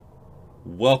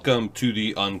Welcome to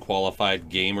the Unqualified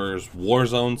Gamers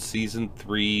Warzone Season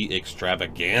 3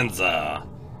 Extravaganza.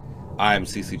 I'm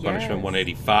CC Punishment Yes.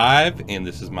 185, and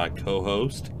this is my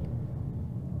co-host.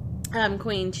 I'm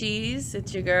Queen Cheese.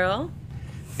 It's your girl.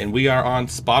 And we are on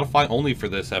Spotify only for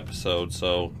this episode,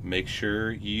 so make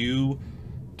sure you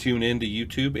tune in to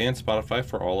YouTube and Spotify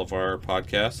for all of our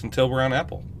podcasts until we're on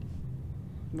Apple.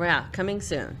 Yeah, coming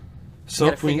soon. So,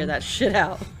 Gotta figure that shit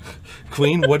out.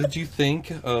 Queen, what did you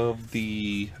think of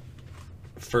the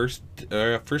first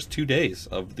 2 days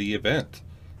of the event?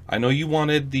 I know you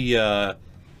wanted the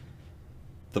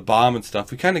bomb and stuff.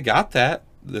 We kind of got that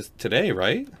today,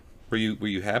 right? Were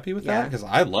you happy with that? Because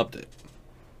I loved it.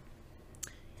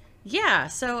 Yeah,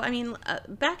 so, I mean,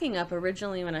 backing up,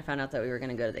 originally when I found out that we were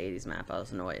going to go to the 80s map, I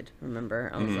was annoyed, remember?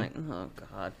 I was like, oh,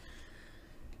 God.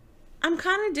 I'm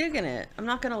kind of digging it. I'm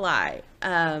not going to lie.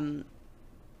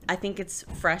 I think it's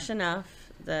fresh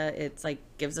enough that it's, like,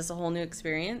 gives us a whole new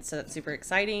experience, so that's super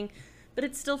exciting. But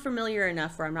it's still familiar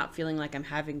enough where I'm not feeling like I'm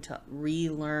having to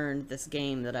relearn this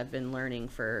game that I've been learning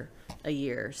for a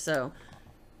year. So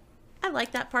I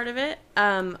like that part of it.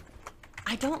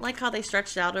 I don't like how they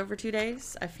stretched out over 2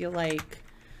 days. I feel like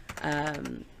I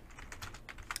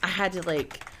had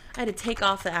to take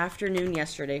off the afternoon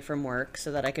yesterday from work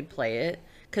so that I could play it,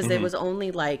 because it was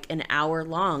only like an hour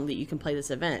long that you can play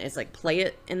this event. It's like, play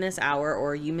it in this hour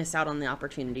or you miss out on the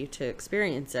opportunity to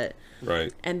experience it.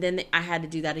 Right. And then I had to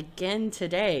do that again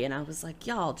today, and I was like,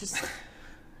 y'all, just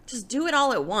do it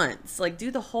all at once. Like, do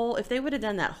the whole, if they would have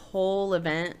done that whole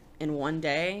event in one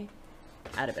day,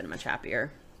 I'd have been much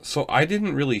happier. So I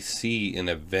didn't really see an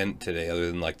event today other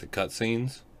than like the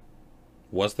cutscenes.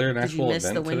 Was there an Did you actual miss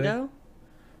event the today? window?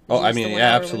 Oh, I mean,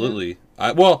 yeah, absolutely.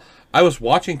 I was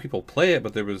watching people play it,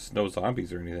 but there was no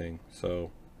zombies or anything.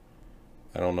 So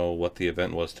I don't know what the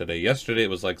event was today. Yesterday it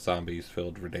was like zombies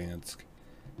filled Verdansk,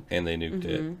 and they nuked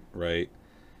it, right?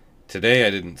 Today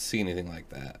I didn't see anything like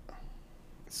that.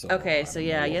 So Okay, I so don't know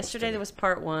yeah, what was yesterday today. there was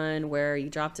part one where you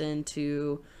dropped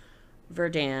into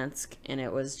Verdansk and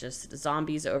it was just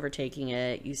zombies overtaking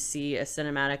it. You see a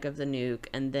cinematic of the nuke,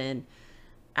 and then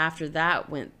after that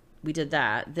we did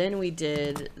that. Then we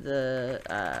did the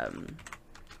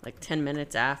like 10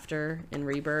 minutes after in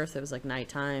Rebirth. It was like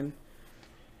nighttime.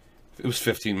 It was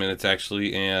 15 minutes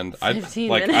actually, and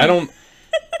 15 I minutes.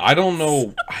 I don't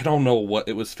know what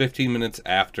it was. 15 minutes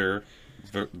after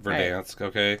Right. Verdansk.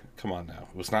 Okay, come on now.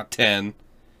 It was not 10.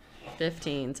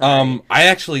 15, sorry. I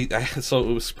actually so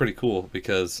it was pretty cool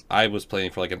because I was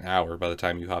playing for like an hour by the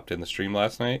time you hopped in the stream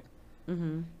last night,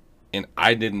 and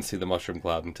I didn't see the mushroom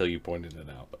cloud until you pointed it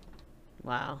out.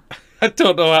 Wow. I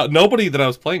don't know how nobody that I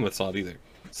was playing with saw it either.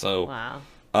 So, Wow.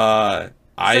 uh, So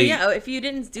I yeah, if you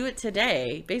didn't do it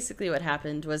today, basically what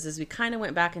happened was is we kind of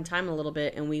went back in time a little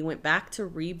bit, and we went back to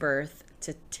Rebirth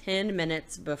to 10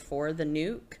 minutes before the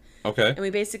nuke, okay. and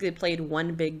we basically played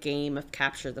one big game of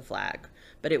capture the flag,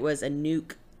 but it was a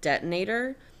nuke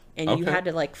detonator, and you Okay. had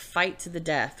to like fight to the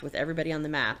death with everybody on the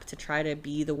map to try to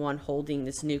be the one holding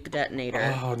this nuke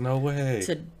detonator Oh, no way.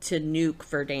 to nuke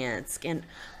Verdansk. And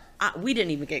we didn't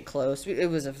even get close. It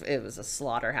was a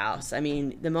slaughterhouse. I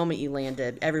mean, the moment you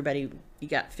landed, everybody, you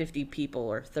got 50 people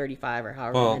or 35 or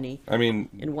however Well, many I mean,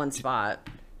 in one spot,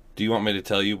 do you want me to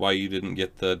tell you why you didn't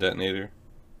get the detonator?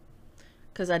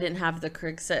 because I didn't have the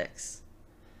Krig 6.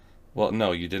 Well,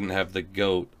 no, you didn't have the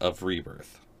goat of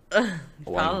Rebirth. Along your team,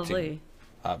 Probably.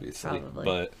 obviously.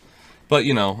 Probably. But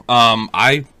you know,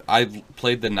 I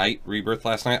played the night Rebirth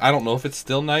last night. I don't know if it's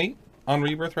still night on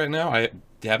Rebirth right now. I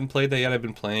haven't played that yet. I've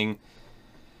been playing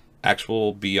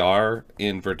actual BR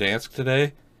in Verdansk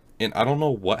today, and I don't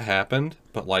know what happened,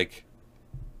 but like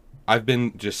I've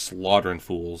been just slaughtering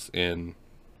fools in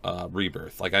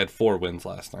Rebirth. Like I had 4 wins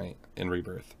last night in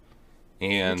Rebirth,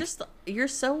 and It's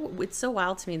so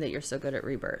wild to me that you're so good at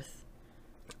Rebirth.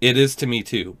 it is to me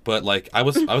too. But like I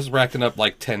was racking up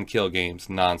like 10 kill games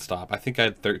nonstop. I think I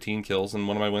had 13 kills in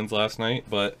one of my wins last night,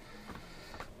 but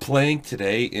playing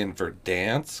today in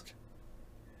Verdansk,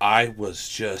 I was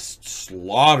just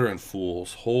slaughtering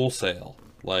fools wholesale.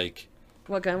 Like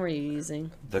What gun were you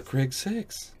using? the Krig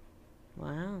 6.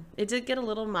 Wow. It did get a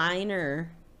little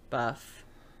minor buff.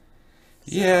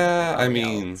 So Yeah, I probably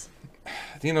mean, helped.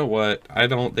 you know what? I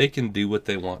don't they can do what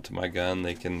they want to my gun.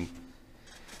 They can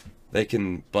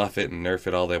buff it and nerf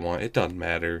it all they want. It doesn't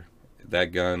matter. That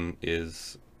gun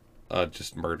is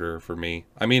just murder for me.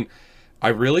 I mean, I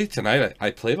really tonight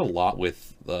I played a lot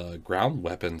with ground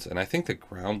weapons, and I think the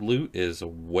ground loot is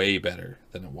way better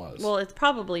than it was. Well, it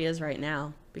probably is right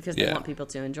now because they Yeah. want people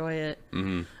to enjoy it.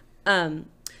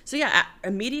 So yeah,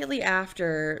 immediately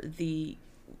after the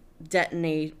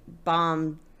detonate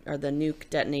bomb or the nuke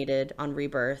detonated on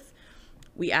Rebirth,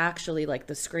 we actually, like,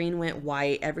 the screen went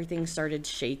white, everything started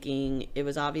shaking. It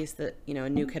was obvious that, you know, a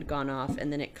nuke had gone off,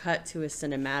 and then it cut to a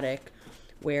cinematic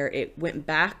where it went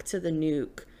back to the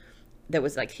nuke that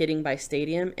was, like, hitting by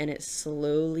Stadium, and it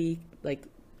slowly, like,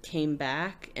 came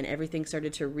back, and everything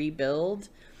started to rebuild,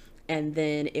 and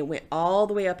then it went all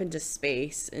the way up into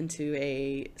space into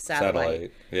a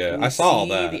satellite. Yeah, And I you saw all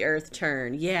see that. the Earth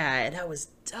turn. Yeah, that was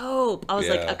dope. I was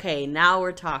like, Yeah. okay, now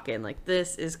we're talking. Like,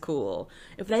 this is cool.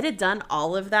 If they'd have done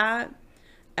all of that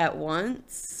at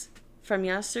once from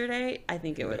yesterday, I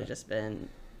think it would have just been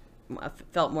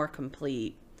felt more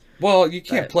complete. Well, you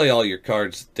can't But play all your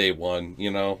cards day one,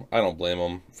 you know? I don't blame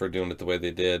them for doing it the way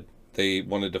they did. They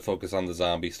wanted to focus on the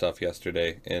zombie stuff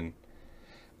yesterday, and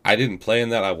I didn't play in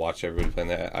that. I watched everybody playing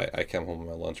that. I came home on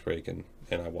my lunch break, and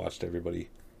I watched everybody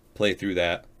play through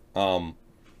that.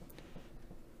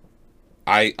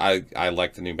 I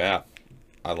like the new map.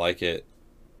 I like it.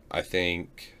 I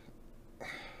think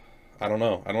I don't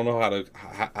know. I don't know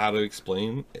how to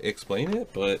explain it,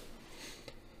 but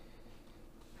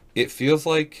it feels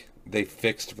like they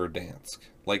fixed Verdansk.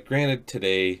 Like, granted,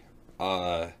 today,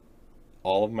 all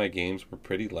of my games were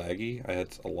pretty laggy. I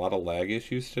had a lot of lag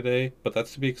issues today, but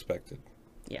that's to be expected.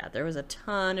 yeah, there was a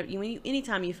ton of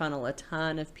anytime you funnel a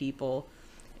ton of people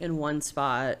in one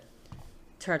spot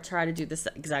to try to do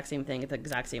the exact same thing at the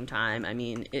exact same time. I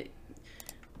mean,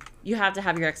 you have to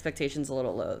have your expectations a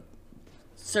little low.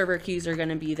 Server queues are going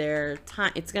to be there.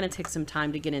 It's going to take some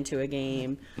time to get into a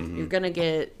game. You're going to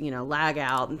get, you know, lag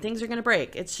out, and things are going to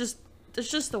break. It's just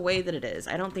the way that it is.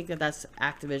 I don't think that that's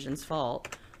Activision's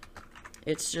fault.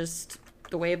 It's just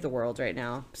the way of the world right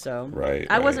now. So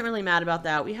I wasn't really mad about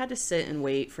that. We had to sit and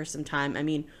wait for some time. I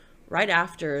mean, right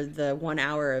after the 1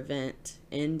 hour event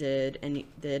ended and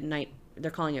the night, they're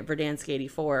calling it Verdansk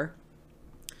 84,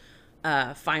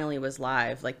 finally was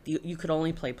live. Like, you could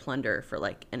only play Plunder for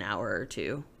like an hour or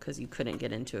two because you couldn't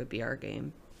get into a BR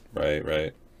game.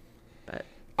 Right. But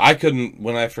I couldn't,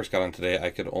 when I first got on today, I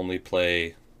could only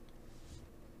play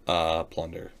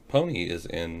Plunder. Pony is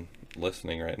in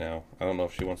listening right now. I don't know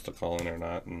if she wants to call in or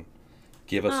not and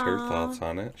give us her thoughts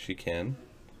on it. She can.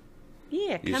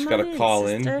 yeah, You come just on gotta call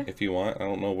sister. in if you want. I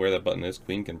don't know where that button is.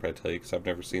 Queen can probably tell you because I've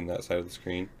never seen that side of the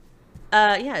screen.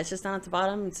 Yeah, it's just down at the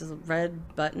bottom. It's a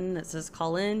red button that says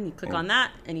call in. You click on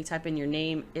that and you type in your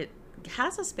name. It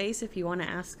has a space if you want to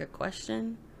ask a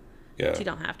question. Yeah. But you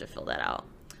don't have to fill that out.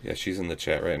 Yeah, she's in the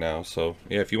chat right now. So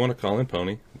yeah, if you want to call in,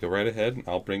 Pony, go right ahead.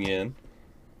 I'll bring you in.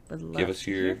 Would love Give us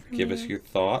to your hear from you. your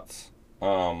thoughts.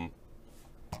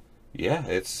 Yeah,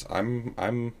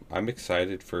 I'm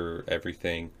excited for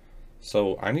everything.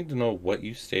 So I need to know what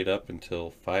you stayed up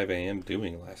until 5 a.m.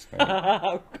 doing last night.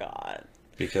 Oh God.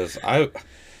 Because I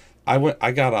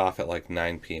got off at like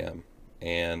 9 p.m.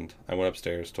 and I went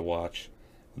upstairs to watch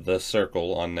The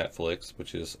Circle on Netflix,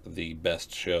 which is the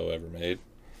best show ever made.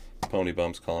 Pony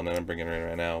Bum's calling in. I'm bringing her in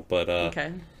right now. But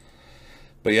Okay.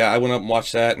 but yeah, I went up and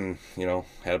watched that, and you know,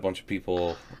 had a bunch of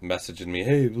people messaging me,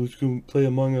 "Hey, let's go play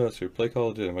Among Us or play Call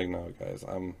of Duty." I'm like, "No, guys,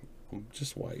 I'm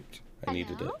just wiped. I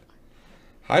needed it." Hello?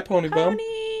 Hi, Pony Bum.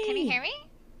 Pony. Can you hear me?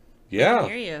 Yeah. I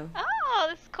hear you. Oh,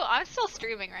 this is cool. I'm still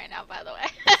streaming right now, by the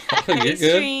way. You're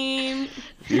good. Stream.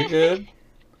 You're good.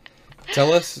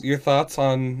 Tell us your thoughts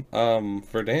on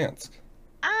Verdansk.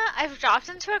 I've dropped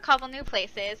into a couple new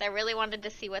places. I really wanted to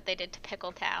see what they did to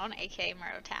Pickletown, aka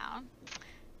Murdo Town.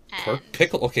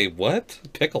 Pickle. Okay, what?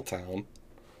 Pickletown.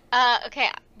 Okay,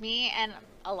 me and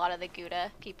a lot of the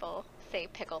Gouda people say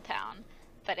Pickletown,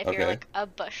 but if Okay. you're like a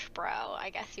Bush bro,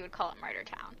 I guess you would call it Murder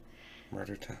Town.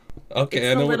 Murder Town. Okay,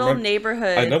 It's I know the little what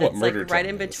neighborhood I know what that's Murder like right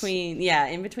Town in is. between. Yeah,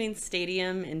 in between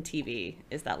Stadium and TV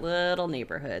is that little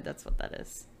neighborhood. That's what that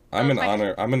is. I'm an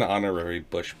Okay. honorary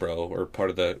Bush bro, or part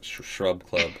of the shrub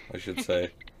club, I should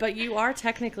say. But you are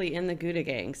technically in the Gouda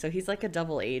gang, so he's like a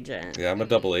double agent. Yeah, I'm a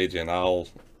double agent.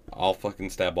 I'll fucking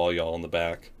stab all y'all in the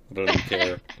back. I don't even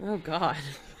care. Oh God.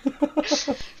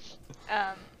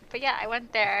 But yeah, I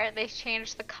went there. They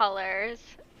changed the colors,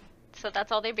 so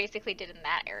that's all they basically did in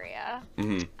that area.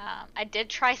 hmm I did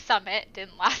try Summit.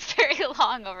 Didn't last very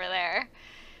long over there.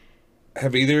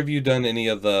 Have either of you done any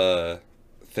of the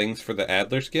things for the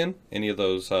Adler skin? Any of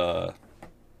those? I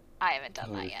haven't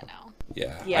done that yet. No.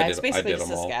 Yeah, Yeah, I it's did basically them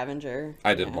just a all. scavenger.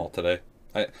 I did them all today.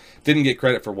 I didn't get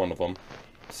credit for one of them,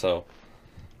 so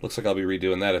looks like I'll be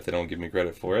redoing that if they don't give me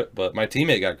credit for it. But my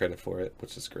teammate got credit for it,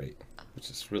 which is great. Which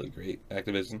is really great.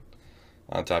 Activision,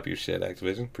 on top of your shit,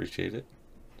 Activision. Appreciate it.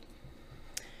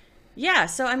 Yeah,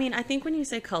 so I mean, I think when you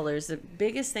say colors, the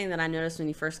biggest thing that I noticed when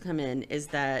you first come in is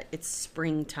that it's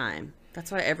springtime.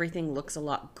 That's why everything looks a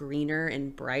lot greener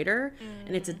and brighter,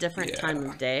 and it's a different time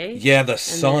of day. Yeah, the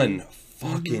sun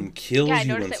fucking kills Yeah, I you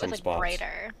noticed in it some was like spots.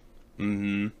 brighter.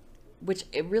 Mm-hmm. Which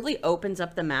it really opens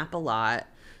up the map a lot.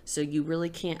 So you really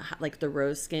can't, like, the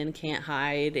rose skin can't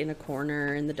hide in a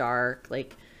corner in the dark.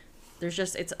 Like, there's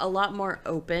just, it's a lot more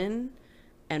open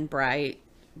and bright,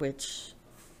 which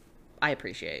I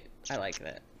appreciate. I like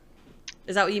that.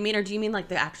 Is that what you mean, or do you mean like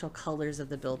the actual colors of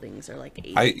the buildings are like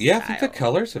 80s I think the style?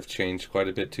 colors have changed quite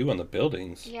a bit too on the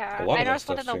buildings. Yeah, A lot I of that noticed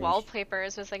one stuff's of the changed.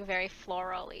 wallpapers was like very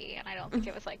florally, and I don't think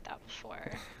it was like that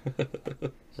before.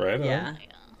 Right on. Yeah.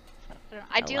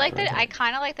 I do like like the. it. I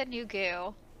kind of like the new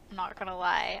goo. I'm not gonna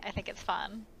lie. I think it's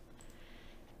fun.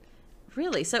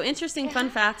 Really? So interesting fun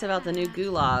fact about the new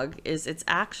Gulag is it's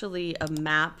actually a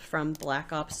map from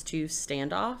Black Ops 2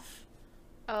 Standoff.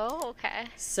 Oh, okay.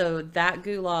 So that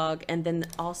Gulag, and then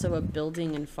also a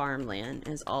building and farmland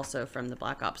is also from the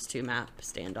Black Ops 2 map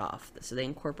Standoff. So they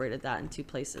incorporated that in two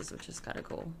places, which is kind of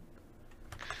cool.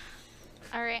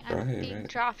 All right, I'm Right, being right.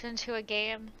 dropped into a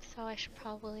game, so I should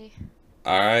probably.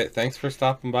 All right. Thanks for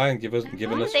stopping by and giving us your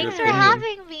Thanks for opinion.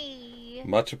 having me.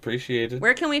 Much appreciated.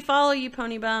 Where can we follow you,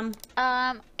 Pony Bum?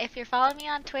 If you're following me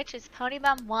on Twitch, it's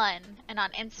PonyBum1, and on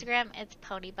Instagram, it's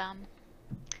PonyBum.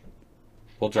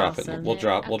 We'll drop it. Awesome. We'll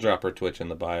drop her Twitch in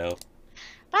the bio.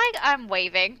 Bye. I'm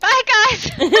waving. Bye,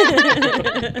 guys.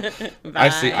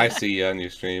 I see you on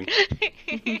your stream.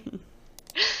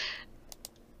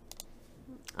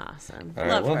 Awesome. All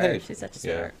right, Love well, her. hey, She's such a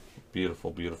yeah, smart.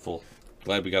 beautiful, beautiful.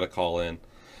 Glad we got a call in.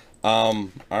 All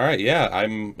right, yeah,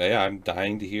 I'm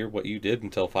dying to hear what you did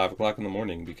until 5 o'clock in the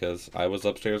morning because I was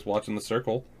upstairs watching The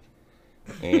Circle,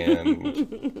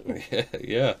 and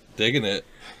yeah, digging it.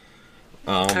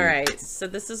 All right, so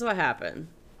this is what happened.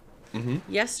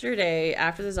 Yesterday,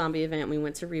 after the zombie event, we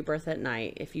went to Rebirth at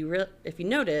night. If you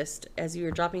noticed, as you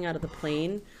were dropping out of the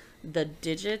plane, the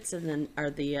digits and then are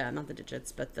the not the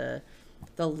digits, but the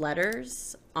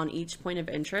letters on each point of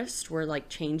interest were like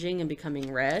changing and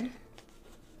becoming red.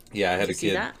 Yeah, I had Did a you see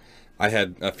kid. that? I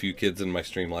had a few kids in my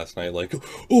stream last night like,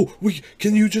 oh,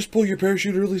 can you just pull your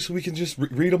parachute early so we can just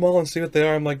read them all and see what they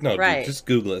are? I'm like, no, Right. dude, just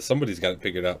Google it. Somebody's got it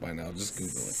figured out by now. Just Google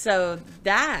it. So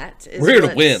that is We're here to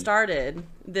what win. started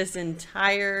this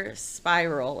entire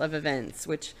spiral of events,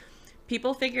 which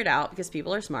people figured out because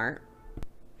people are smart.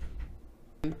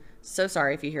 So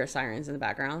sorry if you hear sirens in the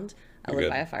background. I You're live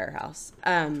good. by a firehouse.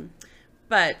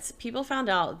 But people found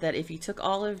out that if you took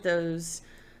all of those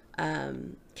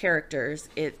characters,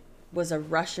 it was a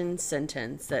Russian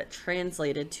sentence that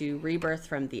translated to rebirth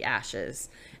from the ashes.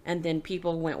 And then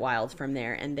people went wild from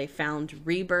there and they found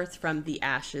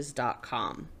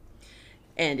rebirthfromtheashes.com.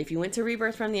 And if you went to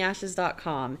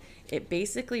rebirthfromtheashes.com, it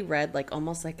basically read like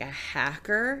almost like a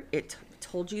hacker. It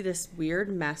told you this weird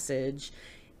message.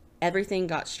 Everything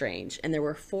got strange. And there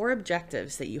were 4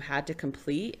 objectives that you had to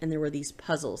complete. And there were these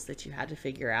puzzles that you had to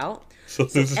figure out. So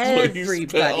this is what you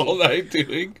spent everybody- all night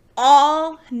doing.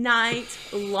 All night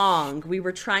long, we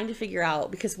were trying to figure out,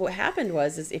 because what happened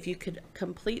was is if you could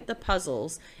complete the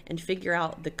puzzles and figure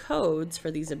out the codes for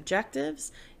these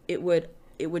objectives, it would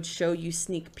show you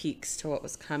sneak peeks to what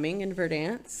was coming in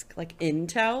Verdansk, like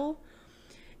intel.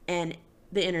 And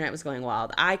the internet was going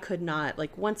wild. I could not,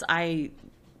 like, once I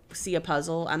see a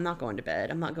puzzle, I'm not going to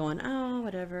bed. I'm not going, oh,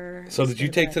 whatever. So Let's did you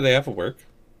go to take bed. today off of work?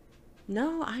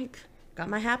 No, I got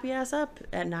my happy ass up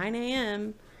at 9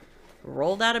 a.m.,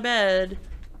 rolled out of bed,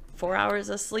 4 hours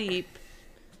of sleep.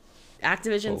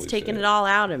 Activision's Holy taking shit. it all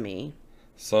out of me.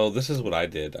 So this is what I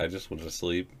did. I just went to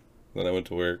sleep. Then I went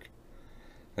to work.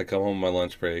 I come home on my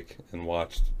lunch break and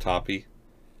watched Toppy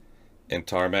and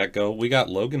Tarmac go. We got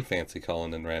Logan Fancy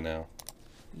calling in right now.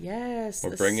 Yes,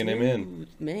 We're the bringing him in. smooth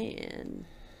man.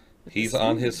 With the He's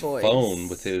on smooth his voice. phone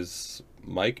with his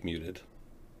mic muted.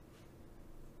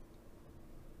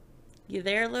 You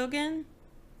there, Logan?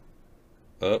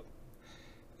 Oh,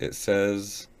 it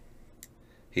says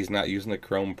he's not using the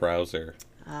Chrome browser.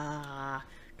 Ah,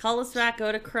 call us back.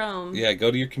 Go to Chrome. Yeah,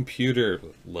 go to your computer,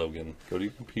 Logan. Go to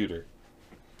your computer.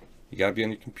 You gotta be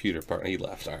on your computer, partner. He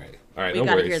left. All right. All right, We no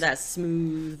gotta worries. hear that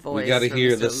smooth voice. We gotta from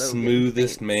hear Mr. the Logan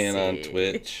smoothest man on Fancy.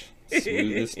 Twitch.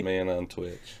 Smoothest man on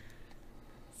Twitch.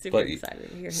 Super But- excited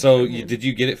to hear So, from him. did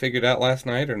you get it figured out last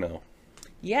night or no?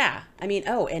 Yeah, I mean,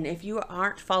 oh, and if you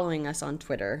aren't following us on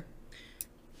Twitter,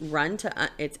 run to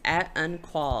it's at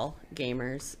Unqual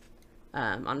Gamers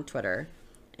on Twitter,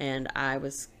 and I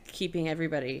was keeping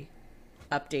everybody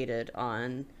updated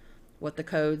on what the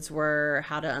codes were,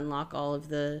 how to unlock all of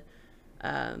the,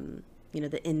 the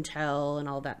intel and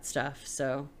all that stuff.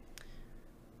 So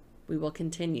we will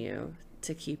continue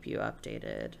to keep you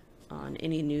updated on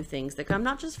any new things that come,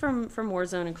 not just from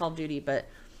Warzone and Call of Duty, but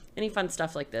any fun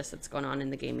stuff like this that's going on in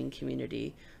the gaming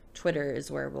community, Twitter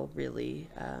is where we'll really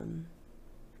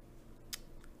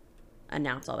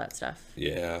announce all that stuff.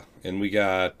 Yeah, and we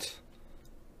got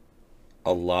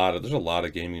there's a lot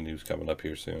of gaming news coming up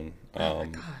here soon. Oh my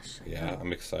gosh. Yeah,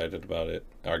 I'm excited about it.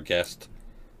 Our guest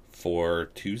for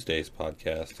Tuesday's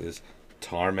podcast is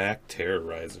Tarmac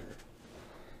Terrorizer.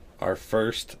 Our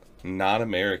first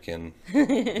non-American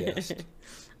guest.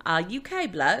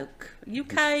 UK bloke,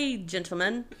 UK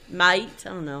gentleman, mate. I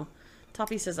don't know.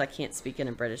 Toppy says I can't speak in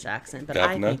a British accent, but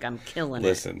Governor, I think I'm killing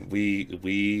listen,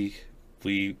 we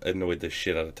annoyed the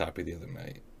shit out of Toppy the other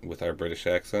night with our British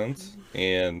accents,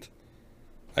 and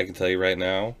I can tell you right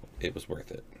now, it was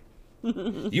worth it.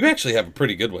 You actually have a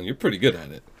pretty good one. You're pretty good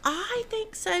at it. I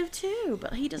think so too,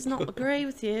 but he does not agree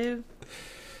with you.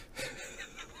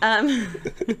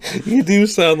 You do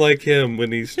sound like him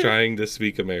when he's trying to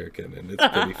speak American, and it's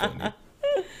pretty funny.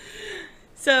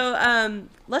 So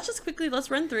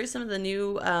let's run through some of the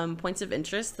new points of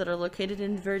interest that are located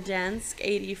in Verdansk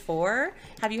 84.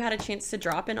 Have you had a chance to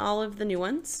drop in all of the new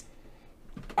ones?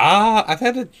 I've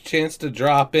had a chance to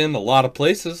drop in a lot of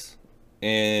places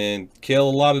and kill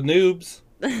a lot of noobs,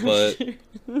 but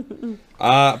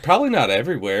probably not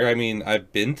everywhere. I mean,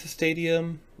 I've been to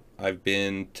Stadium. I've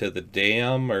been to the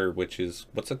Dam, which is,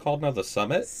 what's it called now? The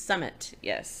Summit? Summit,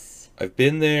 yes. I've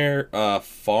been there.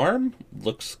 Farm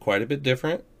looks quite a bit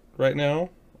different right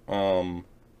now.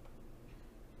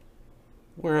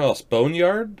 Where else?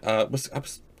 Boneyard. I was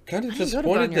kind of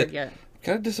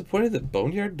disappointed that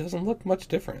Boneyard doesn't look much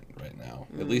different right now.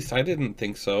 At least I didn't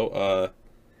think so.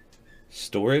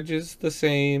 Storage is the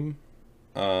same.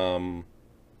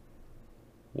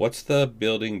 What's the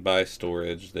building by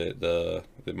storage that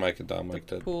Mike and Dom like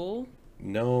to? Pool?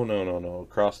 No.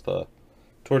 Across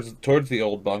towards the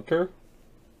old bunker.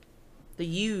 The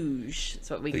Huge, that's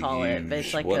what we call it. But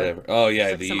it's like whatever.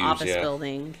 the some office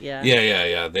building. Yeah.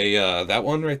 Yeah. They that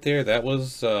one right there. That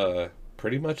was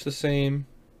pretty much the same.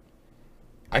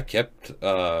 I kept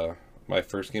my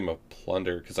first game of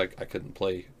Plunder because I couldn't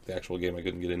play the actual game. I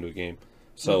couldn't get into a game,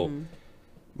 so.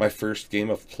 My first game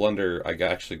of Plunder, I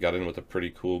actually got in with a pretty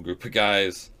cool group of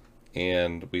guys,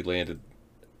 and we landed.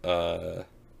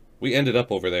 We ended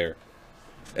up over there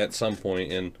at some point,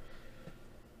 and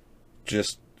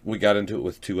we got into it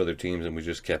with 2 other teams, and we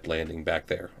just kept landing back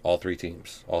there. All 3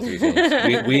 teams.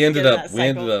 We ended up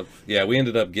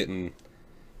getting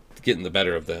the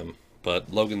better of them. But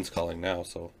Logan's calling now,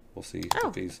 so we'll see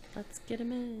let's get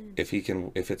him in. If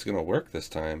it's gonna work this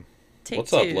time.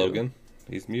 What's 2. up, Logan?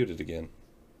 He's muted again.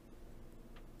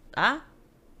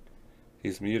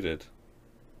 He's muted.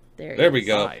 There we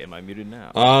go. Hi, am I muted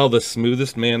now? Oh, the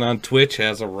smoothest man on Twitch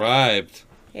has arrived.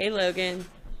 Hey, Logan.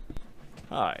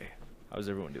 Hi. How's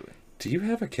everyone doing? Do you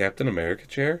have a Captain America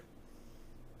chair?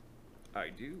 I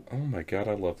do. Oh my god,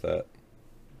 I love that.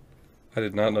 I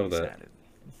did not know that.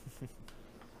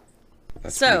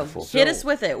 That's beautiful. Hit us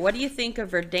with it. What do you think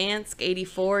of Verdansk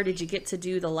 84? Did you get to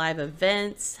do the live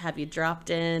events? Have you dropped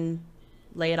in?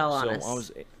 Lay it all on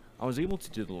us. I was able to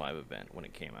do the live event when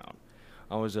it came out.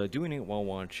 I was doing it while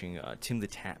watching Tim the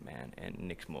Tatman and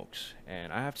Nick Smokes,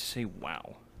 and I have to say,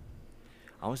 wow.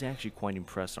 I was actually quite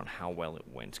impressed on how well it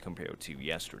went compared to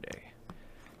yesterday.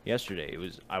 Yesterday,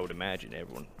 I would imagine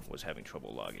everyone was having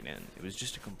trouble logging in. It was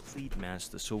just a complete mess.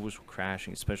 The servers were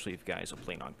crashing, especially if guys are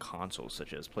playing on consoles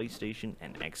such as PlayStation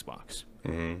and Xbox.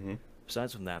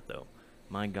 Besides from that, though,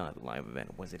 my god, the live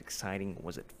event, was it exciting?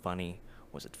 Was it funny?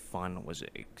 Was it fun? Was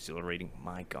it exhilarating?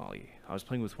 My golly. I was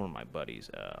playing with one of my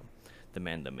buddies, the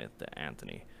man, the myth,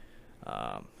 Anthony.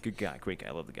 Good guy, great guy,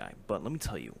 I love the guy. But let me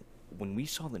tell you, when we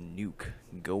saw the nuke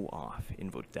go off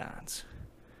in Verdansk,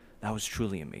 that was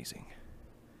truly amazing.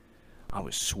 I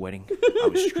was sweating. I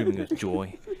was screaming with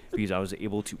joy because I was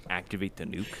able to activate the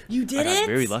nuke. You did I got it?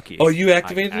 very lucky. Oh, you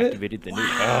activated it? I activated the nuke.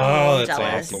 Oh, that's Jealous.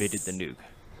 I awesome. activated the nuke.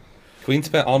 Queen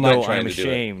spent all night Though trying I'm to do it.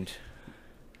 ashamed.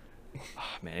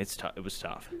 Oh, man, it's tough. It was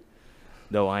tough.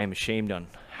 Though I am ashamed on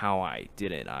how I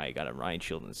did it. I got a riot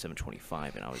shield in the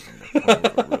 725, and I was in the corner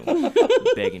of the room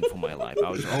begging for my life. I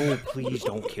was, oh, please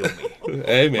don't kill me.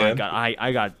 Hey, My man.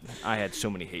 God, I had so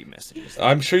many hate messages.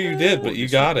 I'm sure you did, but you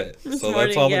got it. So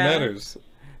that's all that yeah. matters.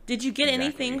 Did you get Exactly.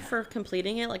 anything for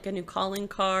completing it, like a new calling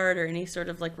card or any sort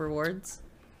of like rewards?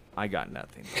 I got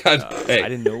nothing. God, hey. I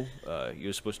didn't know you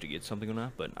were supposed to get something or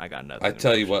not, but I got nothing. I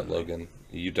tell you what, Logan,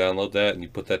 you download that and you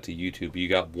put that to YouTube. You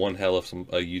got one hell of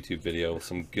a YouTube video with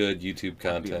some good YouTube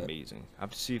That'd be content. amazing. I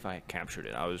have to see if I captured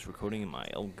it. I was recording in my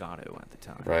Elgato at the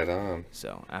time. Right on.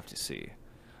 So I have to see.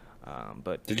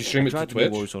 But Did you stream I it to tried the new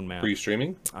Twitch? Warzone map. Were you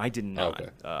streaming? I did not.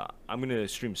 Okay. I'm gonna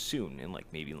stream soon in like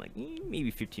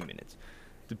maybe 15 minutes.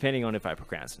 Depending on if I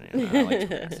procrastinate. I like to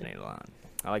procrastinate a lot.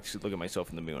 I like to look at myself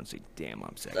in the mirror and say, "Damn,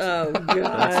 I'm sexy." Oh But that's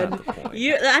not God! the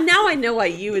point. Now I know why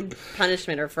you and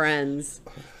Punishment are friends.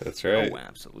 That's right. Oh,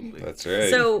 absolutely. That's right.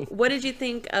 So, what did you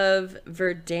think of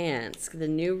Verdansk, the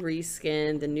new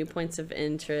reskin, the new points of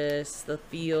interest, the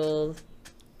field?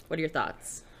 What are your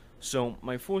thoughts? So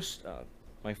my first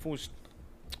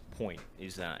point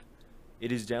is that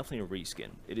it is definitely a reskin.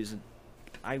 It isn't.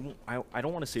 I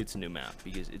don't want to say it's a new map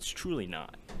because it's truly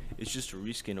not. It's just a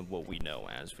reskin of what we know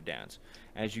as Verdansk.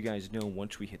 As you guys know,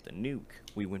 once we hit the nuke,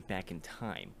 we went back in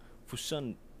time for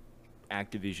some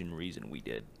Activision reason. We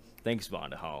did. Thanks,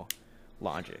 Vandahal.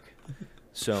 Logic.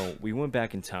 So we went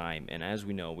back in time, and as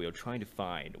we know, we were trying to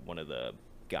find one of the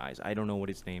guys. I don't know what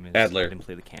his name is. Adler. I didn't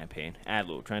play the campaign.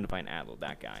 Adler. We're trying to find Adler,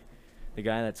 that guy. The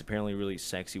guy that's apparently really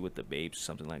sexy with the babes,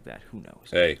 something like that. Who knows?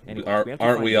 Hey, Anyways, aren't- we have to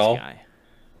aren't find we this all? guy.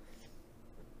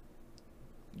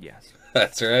 Yes.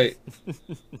 That's right.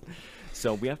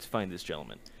 So we have to find this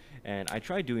gentleman. And I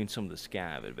tried doing some of the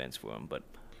scav events for him, but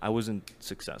I wasn't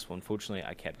successful. Unfortunately,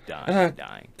 I kept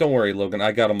dying. Don't worry, Logan.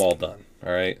 I got them all done.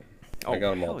 All right. Oh, I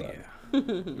got them all hell done.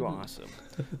 yeah. You're awesome.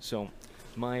 So,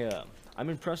 I'm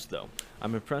impressed, though.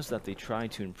 I'm impressed that they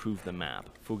tried to improve the map.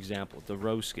 For example, the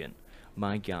Rose skin.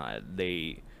 My God,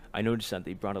 I noticed that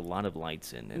they brought a lot of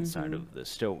lights inside of the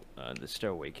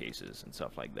stairway cases and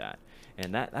stuff like that.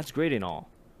 And that's great and all.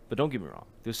 But don't get me wrong,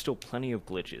 there's still plenty of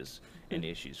glitches and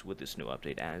issues with this new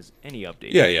update, as any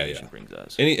update Yeah. brings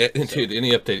us. Dude,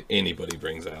 any update anybody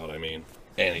brings out, I mean,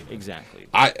 anybody. Exactly.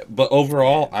 But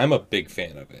overall, I'm a big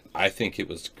fan of it. I think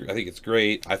it's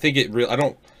great. I think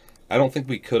I don't think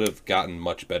we could have gotten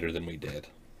much better than we did.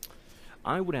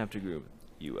 I would have to agree with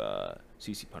you,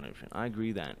 CC Punishment. I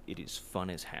agree that it is fun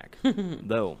as heck.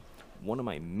 Though, one of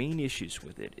my main issues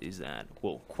with it is that,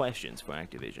 questions for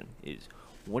Activision is,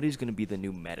 what is going to be the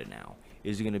new meta now?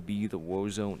 Is it going to be the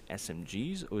Warzone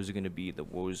SMGs, or is it going to be the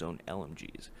Warzone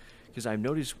LMGs? Because I've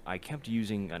noticed I kept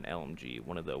using an LMG,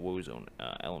 one of the Warzone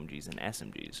LMGs and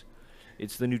SMGs.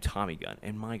 It's the new Tommy gun,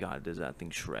 and my God, does that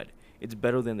thing shred. It's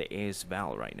better than the AS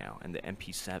Val right now, and the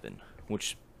MP7,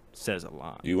 which says a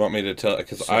lot. You want me to tell?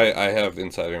 Because I have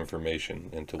insider information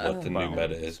into what the new wow.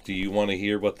 meta is. Do you want to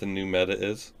hear what the new meta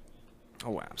is?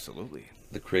 Oh, absolutely.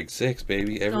 The Krig 6,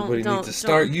 baby. Everybody don't- needs to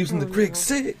start don't- using the oh, Krig no.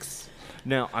 6.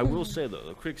 Now, I will say, though,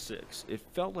 the Krig 6, it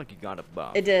felt like it got a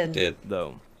buff. It did. Did.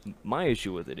 Though, my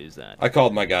issue with it is that I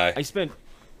called my guy. I spent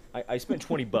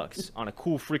 $20 on a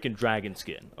cool freaking dragon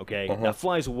skin, okay? Uh-huh. That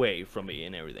flies away from me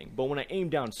and everything. But when I aim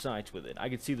down sights with it, I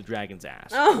can see the dragon's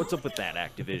ass. Oh. What's up with that,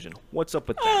 Activision? What's up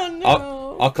with that? Oh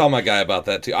no. I'll call my guy about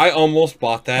that too. I almost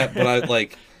bought that, but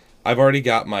I've already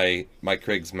got my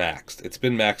Krigs maxed. It's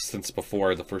been maxed since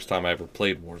before the first time I ever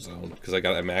played Warzone, because I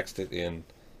maxed it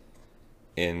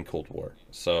in Cold War.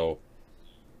 So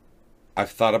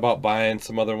I've thought about buying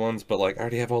some other ones, but I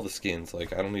already have all the skins. I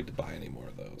don't need to buy any more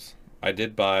of those. I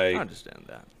I understand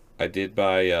that. I did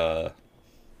buy a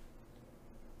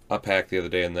pack the other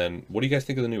day, and then what do you guys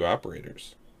think of the new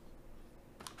operators?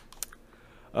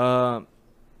 I'm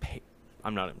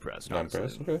not impressed. Not honestly.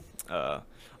 impressed? Okay.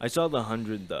 I saw the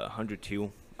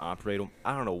 102 operator.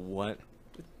 I don't know what.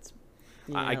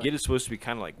 I get it's supposed to be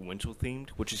kind of like winter themed,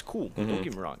 which is cool. Don't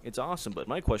get me wrong, it's awesome. But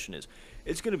my question is,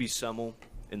 it's going to be summer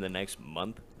in the next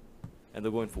month, and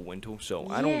they're going for winter. So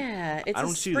I It's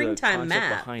don't a see the springtime concept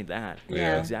map. behind that.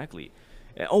 Yeah. Exactly.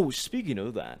 Oh, speaking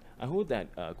of that, I heard that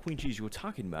Queen Cheese, you were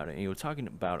talking about it, and you were talking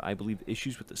about, I believe,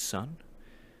 issues with the sun.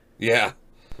 Yeah.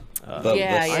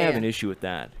 Yeah, I have an issue with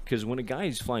that, because when a guy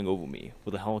is flying over me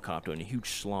with a helicopter and a huge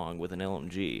slong with an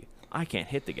LMG, I can't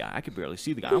hit the guy. I can barely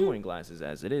see the guy. I'm wearing glasses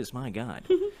as it is, my God.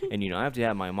 And, I have to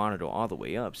have my monitor all the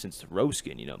way up since the rose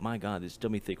skin, my God, this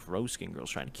dummy thick rose skin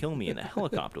girl's trying to kill me in the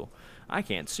helicopter. I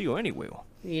can't see her anywhere.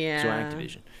 Yeah. So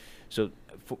Activision. So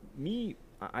for me,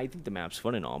 I think the map's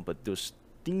fun and all, but there's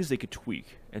things they could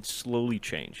tweak and slowly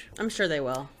change. I'm sure they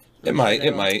will. It might.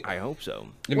 It might. I hope so.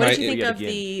 It What might. did you think yet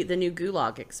of the new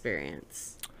Gulag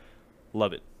experience?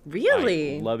 Love it.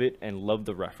 Really? I love it and love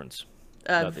the reference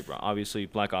that they brought. Obviously,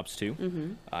 Black Ops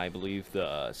 2. I believe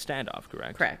the standoff,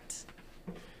 correct? Correct.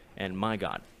 And my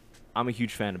God, I'm a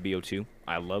huge fan of BO2.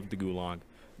 I love the Gulag.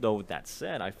 Though, with that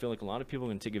said, I feel like a lot of people are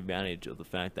going to take advantage of the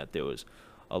fact that there was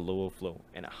a lower flow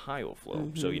and a higher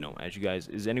flow. So,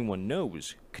 as anyone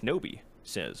knows, Kenobi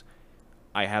says,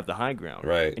 I have the high ground.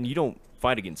 Right. And you don't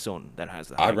fight against someone that has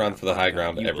the high I ground. run for the high My God,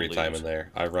 ground you every will time lose. in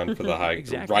there. I run for the high,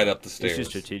 Exactly. right up the stairs. It's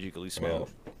just strategically smart.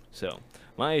 So,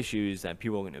 my issue is that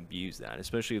people are going to abuse that,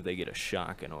 especially if they get a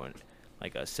shotgun or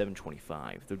like a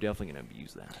 725. They're definitely going to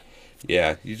abuse that.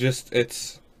 Yeah,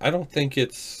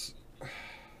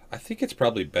 I think it's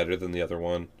probably better than the other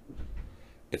one.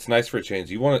 It's nice for a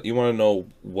change. You want to know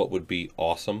what would be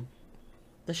awesome?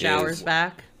 The shower's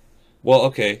back. Well,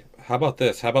 okay. How about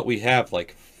this? How about we have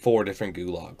like 4 different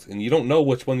gulags, and you don't know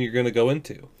which one you're going to go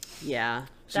into. Yeah,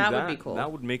 See, that would be cool.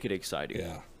 That would make it exciting.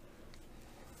 Yeah.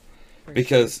 For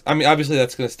Because I mean, obviously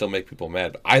that's going to still make people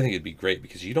mad. But I think it'd be great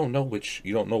because you don't know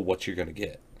what you're going to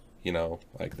get. You know,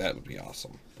 like that would be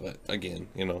awesome. But again,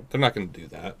 you know, they're not going to do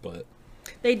that. But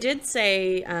They did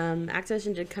say,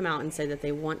 Activision did come out and say that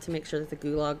they want to make sure that the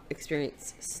Gulag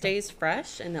experience stays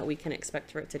fresh and that we can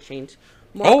expect for it to change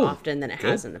more often than it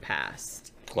has in the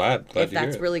past. glad If to hear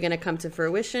that's it. really going to come to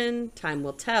fruition, time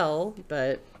will tell,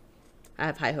 but I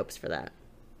have high hopes for that.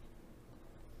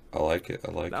 I like it.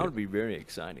 I like That it. would be very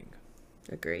exciting.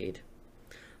 Agreed.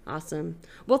 Awesome.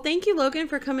 Well, thank you, Logan,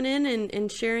 for coming in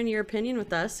and sharing your opinion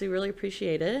with us. We really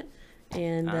appreciate it.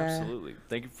 And Absolutely.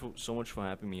 Thank you so much for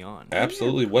having me on.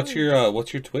 Absolutely. of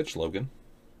What's your Twitch, Logan?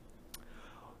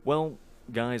 Well,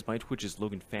 guys, my Twitch is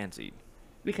Logan Fancy.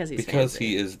 because he's Because fancy.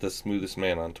 he is the smoothest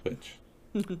man on Twitch.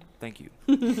 Thank you.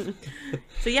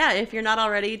 So yeah, if you're not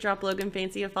already, drop Logan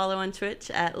Fancy a follow on Twitch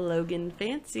at Logan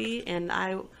Fancy, and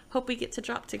I hope we get to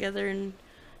drop together in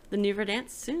the new Verdansk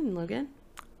soon, Logan.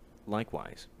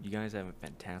 Likewise. You guys have a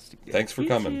fantastic day. Thanks for You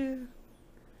coming. too.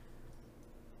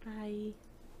 Bye.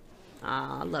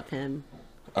 Aw, I love him.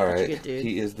 All Such a right. good dude.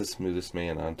 He is the smoothest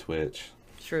man on Twitch.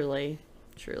 Truly,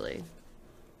 truly.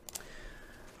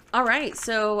 All right,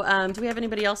 so do we have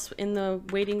anybody else in the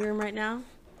waiting room right now?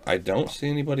 I don't see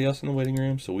anybody else in the waiting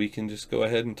room, so we can just go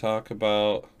ahead and talk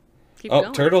about. Keep Oh,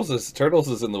 going. Turtles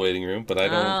is in the waiting room, but I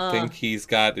don't Oh. think he's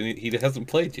got any, he hasn't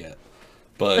played yet.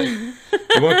 But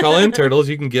if you want to call in, Turtles,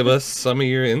 you can give us some of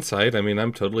your insight. I mean,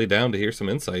 I'm totally down to hear some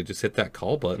insight. Just hit that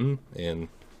call button, and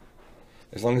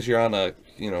as long as you're on a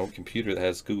computer that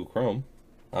has Google Chrome,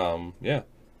 yeah.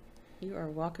 You are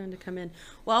welcome to come in.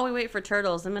 While we wait for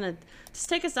Turtles, I'm going to just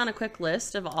take us on a quick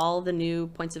list of all the new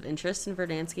points of interest in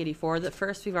Verdansk 84. The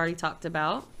first we've already talked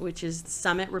about, which is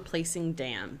Summit replacing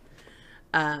Dam.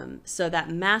 So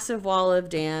that massive wall of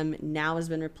Dam now has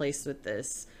been replaced with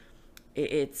this.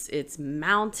 It's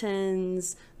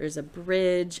mountains, there's a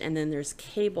bridge, and then there's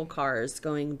cable cars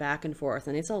going back and forth.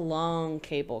 And it's a long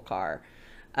cable car.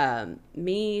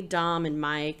 Me, Dom, and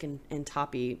Mike, and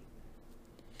Toppy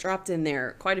dropped in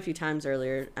there quite a few times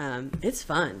earlier. It's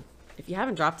fun. If you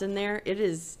haven't dropped in there,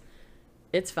 it's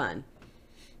fun.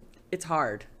 It's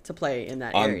hard to play in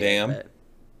that On area. Dam? But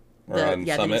Or on the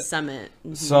new Summit. Summit.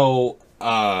 Mhm. So,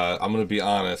 I'm going to be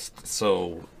honest.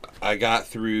 So, I got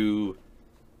through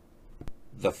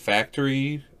the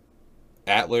factory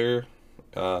Atler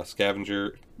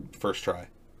scavenger first try.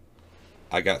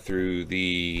 I got through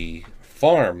the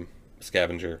farm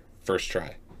scavenger first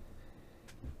try.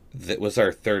 That was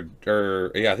our third,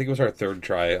 I think it was our third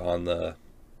try on the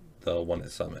one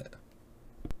at Summit.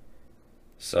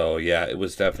 So yeah, it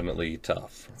was definitely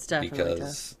tough. It's definitely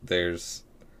because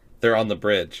they're on the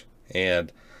bridge,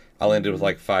 and I landed with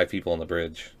like 5 people on the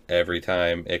bridge every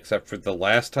time, except for the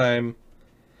last time.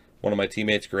 One of my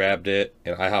teammates grabbed it,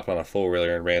 and I hopped on a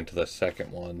 4-wheeler and ran to the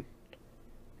second one.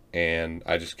 And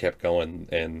I just kept going,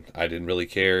 and I didn't really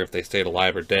care if they stayed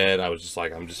alive or dead. I was just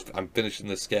like, I'm finishing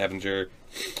this scavenger.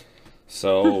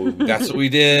 So that's what we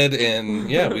did, and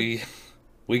yeah,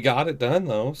 we got it done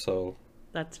though. So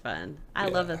That's fun. I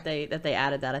Yeah. love that they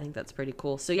added that. I think that's pretty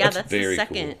cool. So yeah, That's that's the very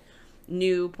second cool.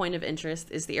 new point of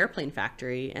interest is the airplane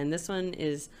factory, and this one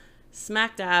is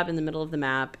smack dab in the middle of the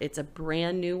map. It's a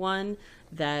brand new one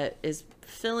that is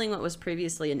filling what was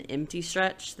previously an empty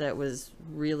stretch that was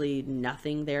really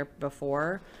nothing there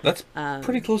before. that's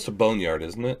pretty close to Boneyard,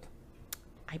 isn't it?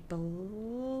 I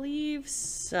believe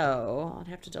so. I'd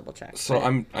have to double check. So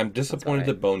but I'm disappointed right.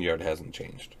 that Boneyard hasn't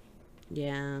changed.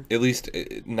 yeah. At least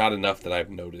not enough that I've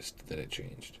noticed that it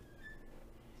changed.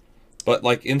 But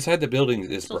like inside the buildings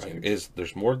is Still bright. changed.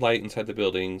 There's more light inside the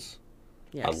buildings.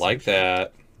 Yeah. I like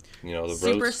that. You know, the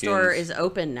road Superstore skins. is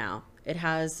open now. It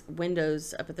has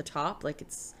windows up at the top. Like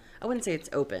I wouldn't say it's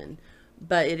open,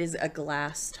 but it is a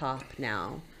glass top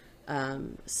now.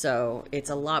 So it's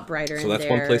a lot brighter So in that's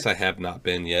there. one place I have not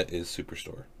been yet is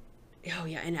Superstore. Oh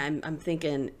yeah, and I'm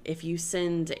thinking if you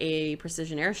send a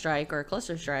precision airstrike or a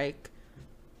cluster strike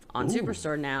on Ooh.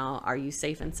 Superstore now, are you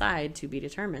safe inside? To be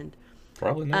determined.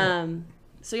 Probably not.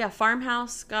 So yeah,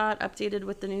 Farmhouse got updated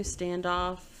with the new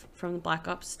standoff from the Black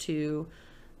Ops 2.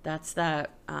 That's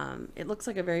that. It looks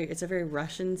like it's a very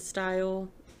Russian style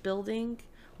building,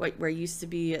 where used to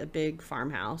be a big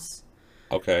farmhouse.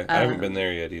 Okay, I haven't been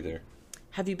there yet either.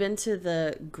 Have you been to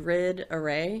the Grid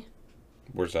Array?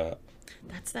 Where's that?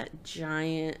 That's that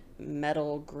giant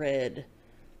metal grid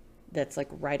that's like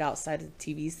right outside of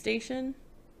the TV station.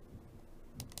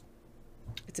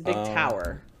 It's a big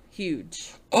tower.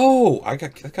 Huge. Oh, I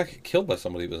got killed by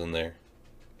somebody who was in there.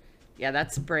 Yeah,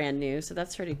 that's brand new, so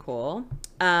that's pretty cool.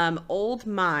 Old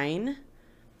Mine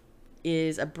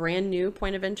is a brand new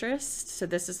point of interest. So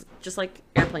this is just like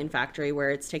Airplane Factory, where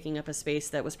it's taking up a space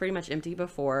that was pretty much empty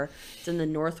before. It's in the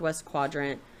northwest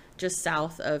quadrant, just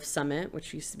south of Summit,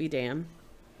 which used to be Dam.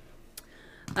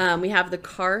 We have the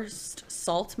Karst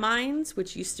Salt Mines,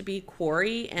 which used to be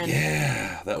Quarry. And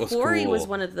yeah, that was Quarry cool. was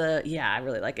one of the, I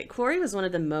really like it. Quarry was one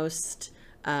of the most,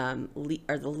 or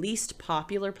the least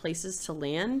popular places to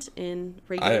land in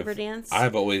regular Verdansk.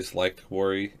 I've always liked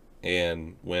Quarry,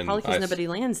 and when probably because nobody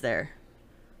lands there.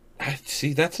 I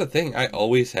see, that's the thing. I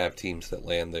always have teams that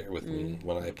land there with me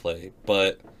when I play,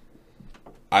 but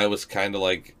I was kind of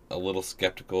like a little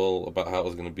skeptical about how it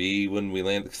was going to be when we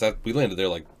landed, because we landed there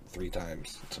like 3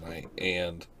 times tonight,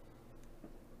 and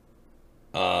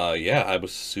I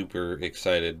was super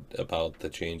excited about the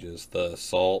changes. The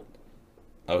salt,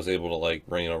 I was able to like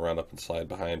run up and slide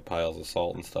behind piles of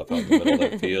salt and stuff out in the middle of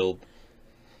that field.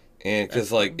 And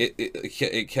because like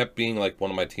it kept being like one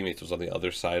of my teammates was on the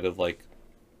other side of like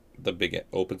the big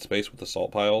open space with the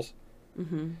salt piles,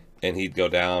 and he'd go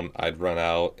down, I'd run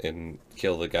out and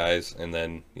kill the guys, and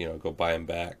then go buy him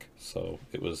back. So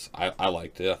it was I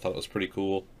liked it. I thought it was pretty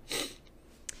cool.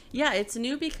 Yeah, it's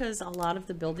new because a lot of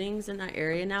the buildings in that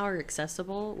area now are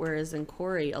accessible, whereas in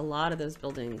Quarry, a lot of those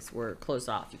buildings were closed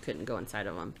off. You couldn't go inside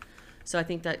of them. So I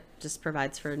think that just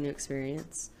provides for a new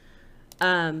experience.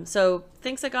 So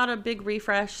things that got a big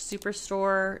refresh: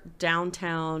 Superstore,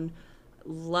 downtown.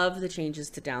 Love the changes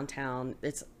to downtown.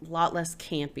 It's a lot less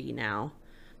campy now.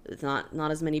 It's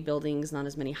not as many buildings, not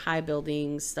as many high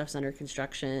buildings. Stuff's under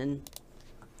construction.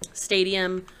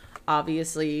 Stadium,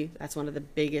 obviously, that's one of the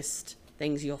biggest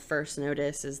things you'll first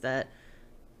notice is that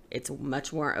it's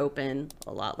much more open,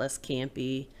 a lot less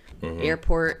campy.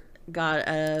 Airport got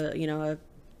a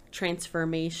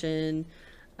transformation.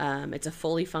 It's a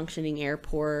fully functioning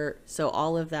airport, so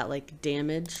all of that like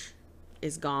damage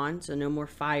is gone, so no more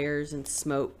fires and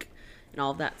smoke and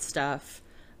all of that stuff.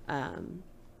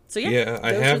 So yeah,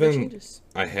 I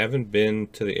haven't been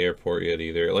to the airport yet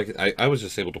either. Like I was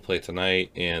just able to play tonight,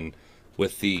 and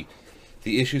with the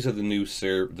issues of the new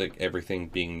like everything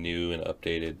being new and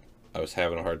updated, I was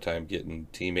having a hard time getting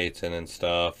teammates in and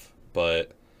stuff.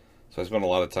 But so I spent a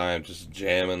lot of time just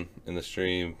jamming in the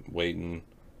stream, waiting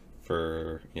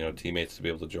for teammates to be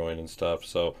able to join and stuff.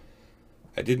 So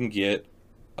I didn't get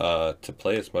to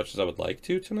play as much as I would like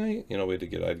to tonight.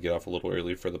 I'd get off a little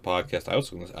early for the podcast. I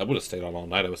would have stayed on all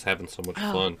night. I was having so much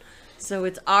fun. So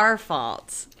it's our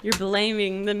fault. You're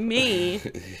blaming me.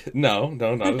 No,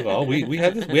 not at all. We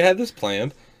had this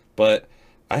planned, but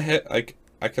I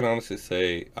can honestly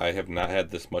say I have not had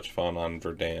this much fun on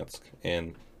Verdansk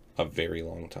in a very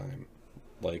long time,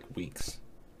 like weeks.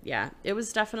 Yeah, it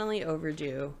was definitely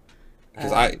overdue.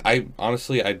 Because I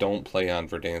honestly I don't play on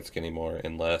Verdansk anymore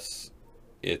unless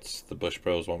it's the Bush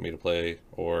Bros want me to play,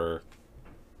 or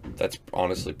that's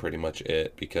honestly pretty much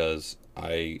it, because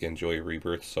I enjoy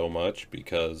Rebirth so much,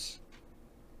 because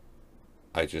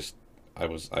I was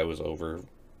over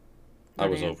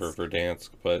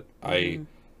Verdansk, but I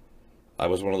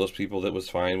was one of those people that was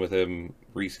fine with him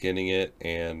reskinning it,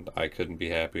 and I couldn't be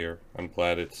happier. I'm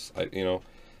glad the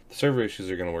server issues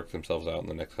are going to work themselves out in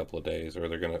the next couple of days, or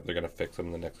they're gonna fix them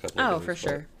in the next couple of days. Oh, for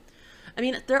sure. I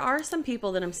mean, there are some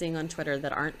people that I'm seeing on Twitter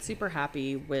that aren't super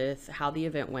happy with how the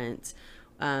event went.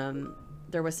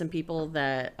 There was some people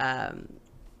that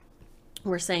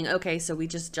were saying, okay, so we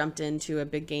just jumped into a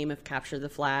big game of Capture the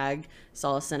Flag,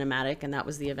 saw a cinematic, and that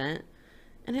was the event.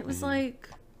 And it was like,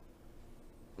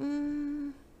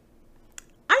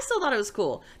 I still thought it was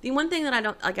cool. The one thing that I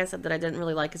didn't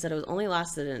really like is that it was only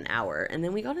lasted an hour. And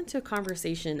then we got into a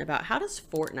conversation about how does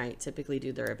Fortnite typically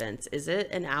do their events? Is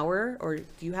it an hour, or do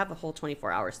you have a whole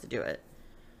 24 hours to do it?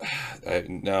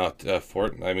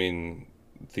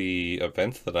 The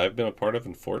events that I've been a part of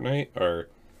in Fortnite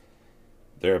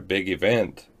they're a big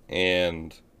event,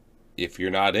 and if you're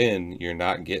not in, you're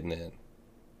not getting in.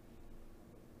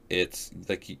 It's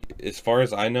like, as far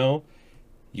as I know,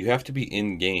 you have to be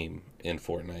in game in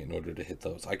Fortnite in order to hit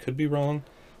those. I could be wrong,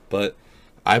 but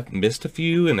I've missed a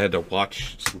few and had to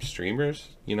watch some streamers,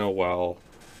 watch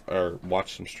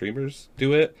some streamers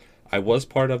do it. I was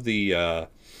part of the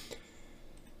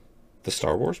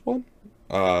Star Wars one.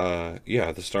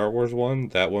 The Star Wars one.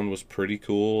 That one was pretty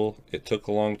cool. It took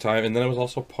a long time, and then I was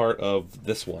also part of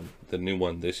this one, the new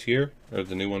one this year, or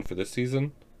the new one for this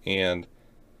season, and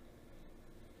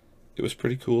it was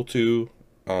pretty cool too.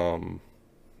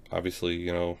 Obviously,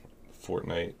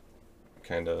 Fortnite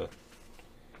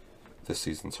this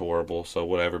season's horrible, so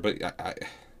whatever, but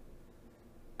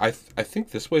I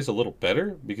think this way's a little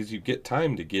better because you get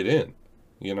time to get in.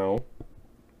 You know,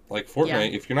 like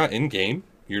Fortnite, if you're not in game,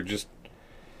 you're SOL.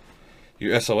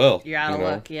 You're out of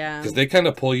luck, yeah. Because they kind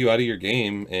of pull you out of your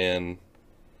game and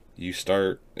you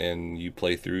start and you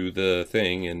play through the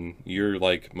thing and you're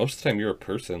like, most of the time you're a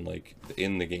person like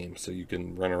in the game, so you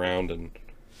can run around and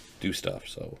do stuff.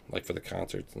 So like for the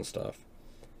concerts and stuff.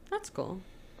 That's cool.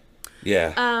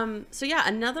 Yeah. So yeah,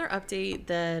 another update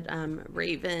that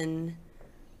Raven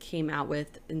came out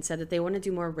with and said that they want to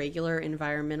do more regular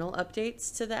environmental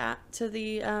updates to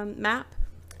the map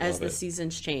as the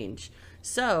seasons change.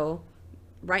 So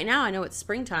right now I know it's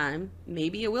springtime.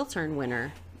 Maybe it will turn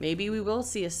winter. Maybe we will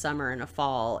see a summer and a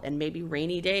fall and maybe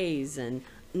rainy days and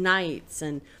nights,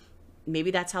 and maybe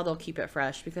that's how they'll keep it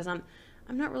fresh, because I'm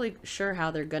not really sure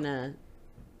how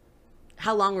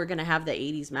long we're gonna have the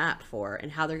 80s map for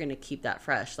and how they're gonna keep that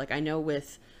fresh. Like I know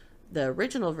with the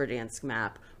original Verdansk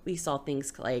map, we saw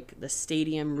things like the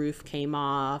stadium roof came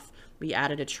off, we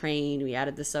added a train, we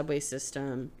added the subway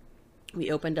system,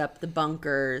 we opened up the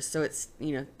bunkers, so it's,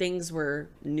 you know, things were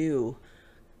new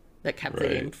that kept the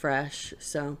game fresh.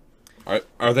 So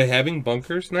are they having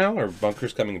bunkers now? Are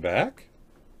bunkers coming back?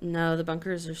 no, the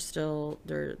bunkers are still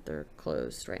they're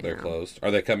closed right now. They're closed.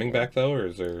 Are they coming back though, or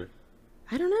is there?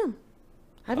 I don't know.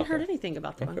 I haven't heard anything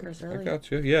about the bunkers I really.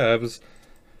 got you. Yeah, I was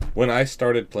when I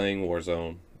started playing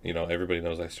Warzone. You know, everybody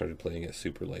knows I started playing it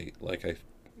super late. Like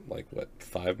what,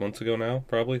 5 months ago now?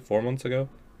 Probably 4 months ago,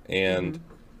 and.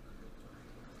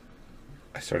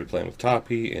 I started playing with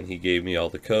Toppy, and he gave me all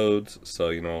the codes.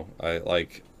 So, you know,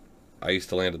 I used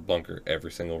to land at bunker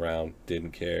every single round.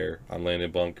 Didn't care. I'm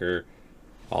landing bunker.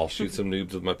 I'll shoot some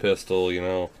noobs with my pistol, you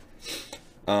know.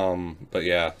 But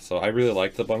yeah, so I really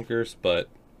like the bunkers, but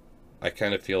I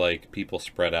kind of feel like people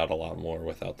spread out a lot more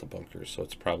without the bunkers. So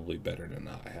it's probably better to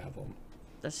not have them.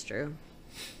 That's true.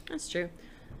 That's true.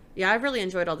 Yeah, I've really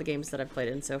enjoyed all the games that I've played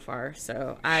in so far.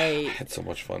 So I had so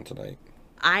much fun tonight.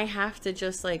 I have to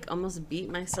just like almost beat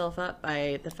myself up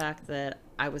by the fact that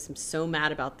I was so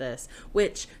mad about this.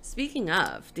 Which, speaking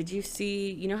of, did you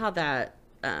see, you know how that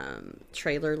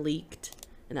trailer leaked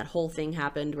and that whole thing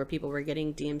happened where people were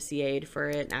getting DMCA'd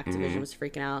for it and Activision was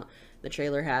freaking out? The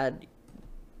trailer had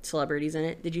celebrities in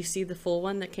it. Did you see the full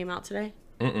one that came out today?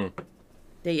 Mm-mm.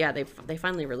 They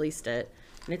finally released it,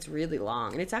 and it's really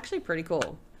long and it's actually pretty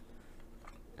cool.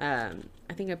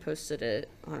 I think I posted it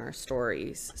on our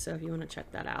stories, so if you want to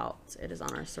check that out, it is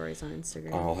on our stories on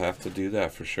Instagram. I'll have to do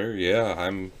that for sure. Yeah,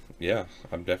 I'm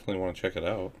definitely want to check it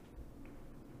out.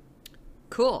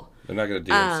 Cool. They're not going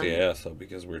to DMCA us though,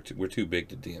 because we're too big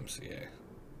to DMCA.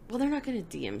 Well, they're not going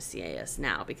to DMCA us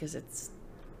now because it's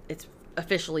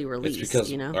officially released. It's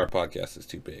because you know, our podcast is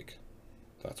too big.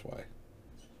 That's why.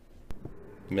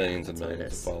 Millions and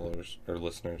millions of followers or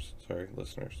listeners. Sorry,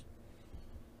 listeners.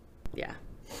 Yeah.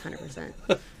 100%.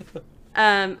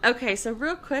 Okay, so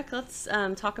real quick, let's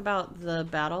talk about the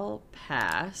Battle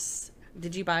Pass.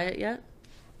 Did you buy it yet?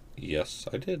 Yes,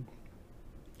 I did.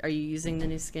 Are you using the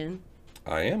new skin?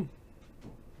 I am.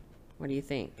 What do you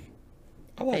think?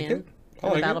 I like it. I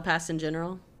the like Battle it. Pass in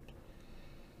general?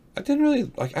 I didn't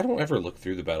really like. I don't ever look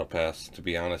through the Battle Pass, to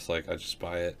be honest. Like, I just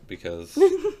buy it because,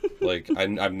 like,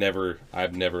 I've never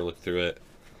looked through it.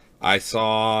 I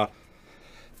saw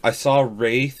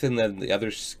Wraith and then the other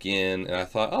skin, and I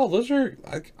thought, oh, those are,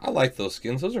 I like those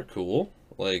skins. Those are cool.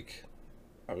 Like,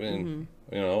 I mean,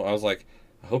 you know, I was like,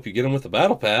 I hope you get them with the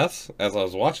Battle Pass as I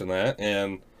was watching that,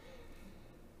 and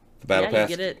the Battle Pass.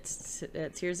 You get it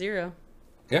at Tier 0.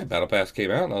 Yeah, Battle Pass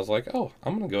came out, and I was like, oh,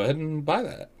 I'm going to go ahead and buy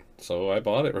that. So I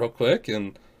bought it real quick,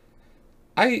 and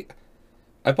I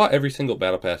bought every single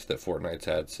Battle Pass that Fortnite's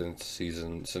had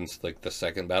since like the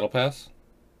second Battle Pass,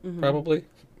 probably.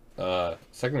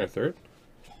 Second or third,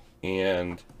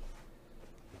 and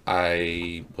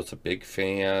I was a big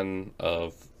fan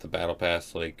of the Battle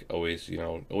Pass. Like, always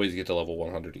get to level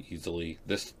 100 easily.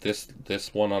 This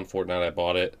one on Fortnite, I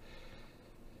bought it.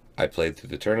 I played through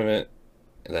the tournament,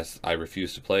 and I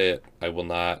refuse to play it. I will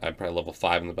not. I'm probably level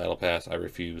 5 in the Battle Pass. I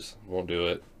refuse. Won't do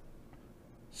it.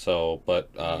 So, but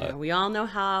yeah, we all know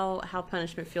how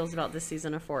Punishment feels about this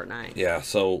season of Fortnite. Yeah,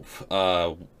 so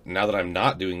now that I'm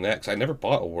not doing that, because I never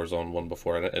bought a Warzone one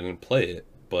before, and I didn't play it,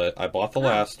 but I bought the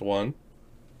last one.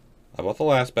 I bought the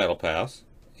last Battle Pass,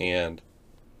 and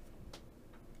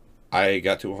I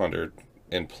got to 100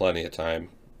 in plenty of time,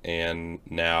 and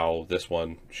now this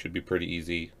one should be pretty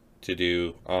easy to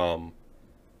do.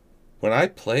 When I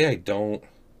play, I don't...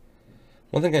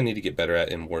 One thing I need to get better at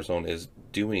in Warzone is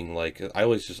doing, like,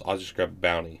 I'll just grab a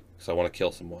bounty because I want to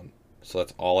kill someone. So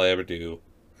that's all I ever do.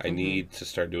 I need to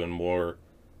start doing more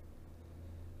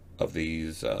of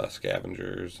these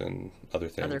scavengers and other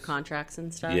things. Other contracts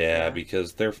and stuff. Yeah,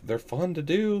 because they're fun to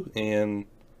do and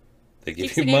they give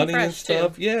Keeps you the game money and fresh, too.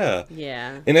 stuff. Yeah.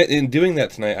 Yeah. And in doing that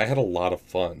tonight, I had a lot of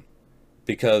fun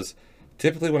because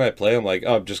typically when I play, I'm like,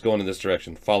 oh, I'm just going in this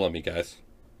direction. Follow me, guys.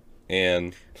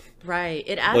 And Right.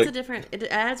 It adds Like- a different. It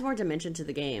adds more dimension to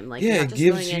the game. Like Yeah, you're it not just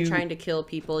gives going in you- trying to kill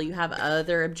people. You have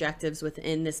other objectives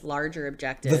within this larger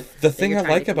objective. the that thing you're I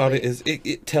trying like to about it complete. is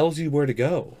it tells you where to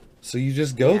go. So you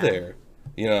just go Yeah.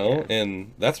 there,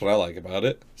 and that's what I like about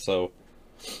it. So,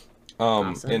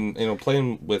 Awesome. and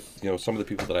playing with some of the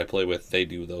people that I play with, they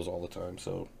do those all the time.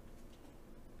 So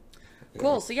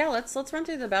Cool. So yeah, let's run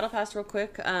through the battle pass real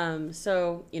quick.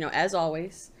 So as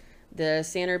always, the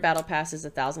standard battle pass is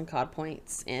 1,000 COD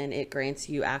points, and it grants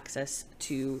you access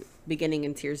to beginning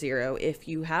in tier 0. If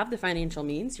you have the financial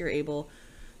means, you're able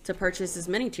to purchase as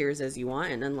many tiers as you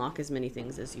want and unlock as many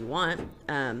things as you want.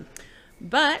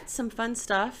 But some fun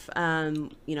stuff.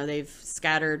 They've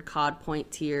scattered COD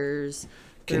point tiers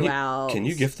throughout. Can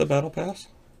you gift the battle pass?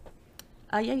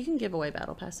 Yeah, you can give away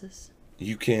battle passes.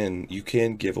 You can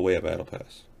give away a battle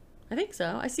pass. I think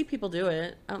so. I see people do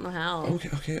it. I don't know how.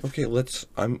 Okay.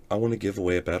 I want to give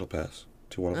away a battle pass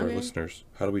to one of our Okay. listeners.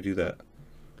 How do we do that?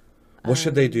 What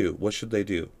should they do? What should they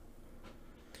do?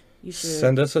 You should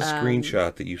Send us a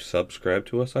screenshot that you subscribe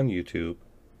to us on YouTube,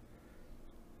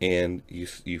 and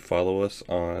you follow us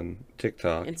on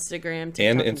TikTok Instagram,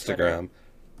 TikTok, and Twitter. Instagram.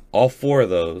 All 4 of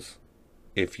those.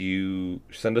 If you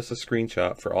send us a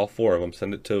screenshot for all 4 of them,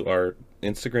 send it to our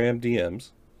Instagram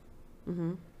DMs,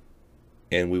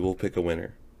 and we will pick a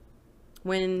winner.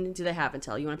 When do they have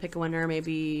until? You want to pick a winner?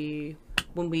 Maybe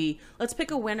let's pick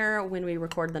a winner when we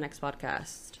record the next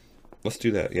podcast. Let's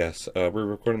do that. Yes, we're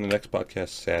recording the next podcast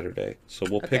Saturday, so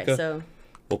we'll pick Okay,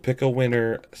 we'll pick a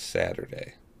winner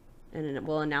Saturday. and then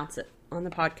we'll announce it on the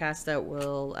podcast that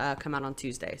will come out on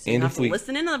Tuesday. So And you have if to we-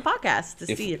 listen in on the podcast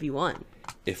to if- see if you won.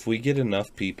 If we get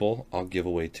enough people, I'll give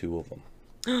away 2 of them.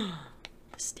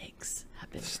 Mistakes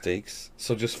happen. Stakes.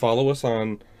 So just follow us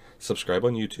subscribe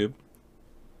on YouTube,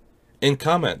 and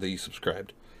comment that you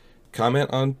subscribed. Comment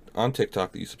on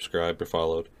TikTok that you subscribed or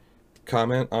followed.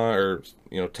 Comment on,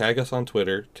 or tag us on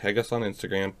Twitter, tag us on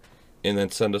Instagram, and then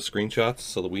send us screenshots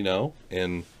so that we know,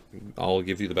 and I'll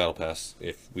give you the battle pass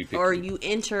if we pick Or you. you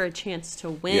enter a chance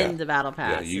to win Yeah. the battle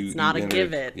pass. you It's not a enter-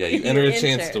 give it. Yeah, you enter a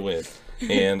chance to win,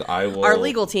 and I will. Our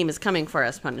legal team is coming for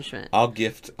us punishment. I'll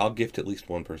gift at least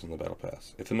one person the battle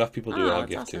pass. If enough people do it, Oh, I'll that's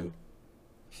gift awesome. 2.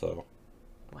 So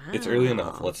Wow. it's early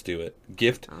enough. Let's do it.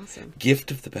 Awesome. Gift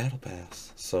of the battle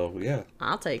pass. So yeah.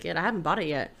 I'll take it. I haven't bought it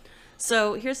yet.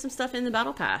 So here's some stuff in the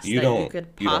battle pass You that don't. you could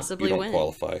you don't- possibly you don't win.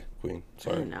 qualify, Queen. I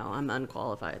Sorry. know, I'm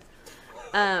unqualified.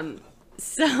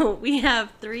 So we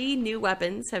have 3 new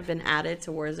weapons have been added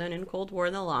to Warzone and Cold War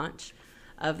in the launch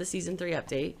of the Season 3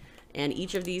 update, and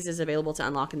each of these is available to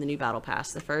unlock in the new Battle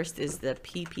Pass. The first is the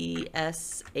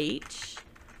PPSH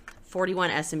 41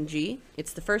 SMG.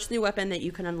 It's the first new weapon that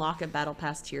you can unlock at Battle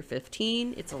Pass Tier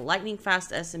 15. It's a lightning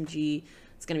fast SMG.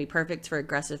 It's going to be perfect for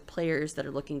aggressive players that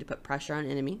are looking to put pressure on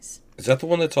enemies. Is that the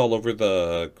one that's all over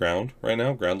the ground right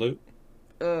now? Ground loot?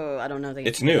 Oh, I don't know. The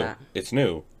It's answer to new. that. It's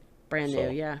new. Brand So-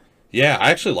 new, yeah. Yeah,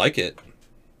 I actually like it.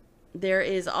 There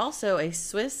is also a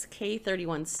Swiss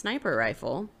K31 sniper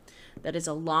rifle that is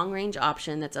a long-range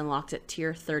option that's unlocked at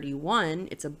Tier 31.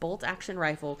 It's a bolt-action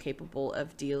rifle capable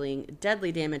of dealing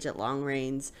deadly damage at long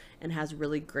range and has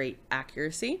really great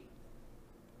accuracy.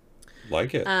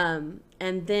 Like it. And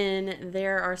then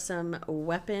there are some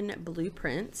weapon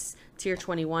blueprints. Tier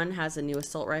 21 has a new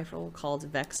assault rifle called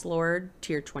Vex Lord.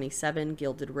 Tier 27,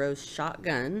 Gilded Rose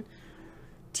shotgun.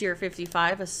 Tier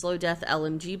 55, a slow death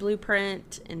LMG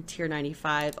blueprint. And Tier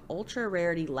 95, ultra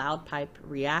rarity loud pipe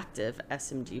reactive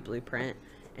SMG blueprint.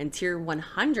 And Tier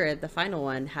 100, the final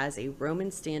one, has a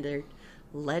Roman standard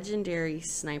legendary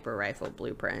sniper rifle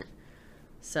blueprint.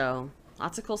 So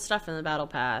lots of cool stuff in the battle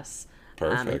pass.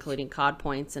 Perfect. Including COD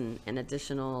points and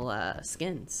additional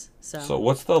skins. So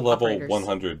what's the level operators.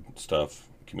 100 stuff?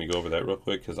 Can we go over that real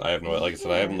quick? Because I have no, like I said,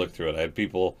 I haven't looked through it. I had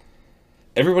people,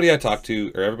 everybody I talked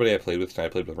to, or everybody I played with, and I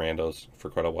played with randos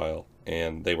for quite a while,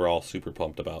 and they were all super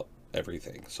pumped about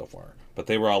everything so far. But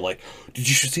they were all like, "Did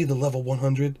you see the level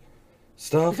 100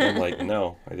 stuff?" I'm like,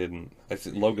 "No, I didn't." I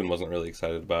said Logan wasn't really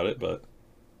excited about it, but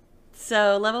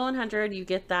So level 100, you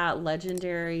get that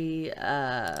legendary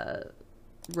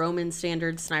Roman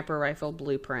standard sniper rifle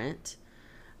blueprint.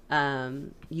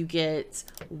 You get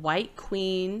White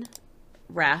Queen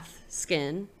Wrath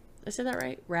skin. Did I say that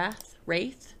right? Wraith?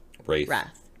 Wraith.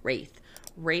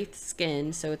 Wraith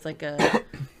skin. So it's like a,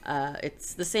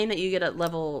 it's the same that you get at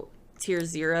level tier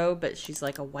 0, but she's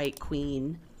like a White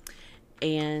Queen.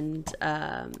 and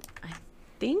I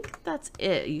think that's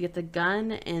it. You get the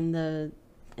gun and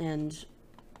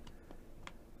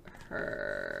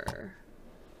her.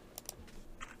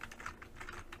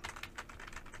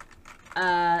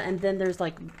 And then there's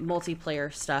like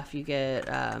multiplayer stuff. You get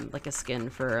like a skin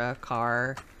for a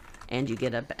car, and you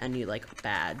get a new like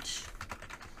badge,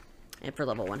 and for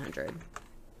level 100.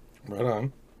 Right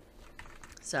on.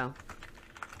 So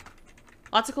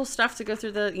lots of cool stuff to go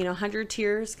through. The 100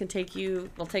 tiers can take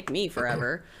me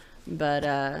forever, but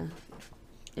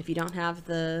if you don't have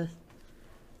the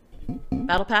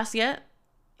battle pass yet,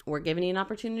 we're giving you an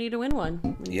opportunity to win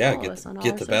one. Yeah,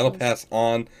 get the battle pass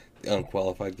on the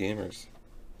Unqualified Gamers.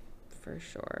 For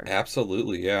sure.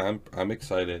 Absolutely, yeah. I'm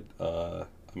excited.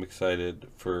 I'm excited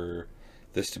for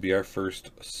this to be our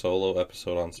first solo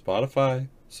episode on Spotify.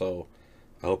 So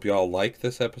I hope you all like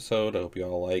this episode. I hope you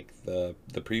all like the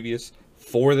previous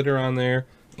 4 that are on there.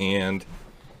 And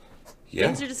yeah,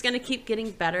 things are just going to keep getting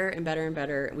better and better and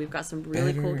better. We've got some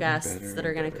really cool guests that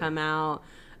are going to come out.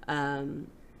 And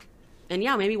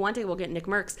yeah, maybe one day we'll get Nick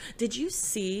Merckx. Did you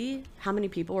see how many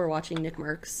people were watching Nick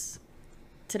Merckx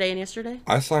today and yesterday?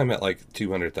 I saw him at like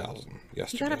 200,000 yesterday.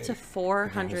 He got up to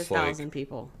 400,000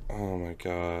 people. Oh my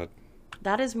god.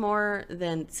 That is more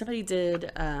than somebody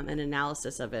did an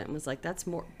analysis of it and was like, that's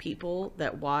more people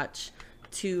that watch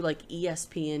 2 like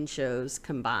ESPN shows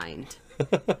combined.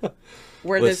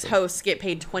 Where those hosts get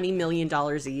paid $20 million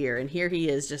a year, and here he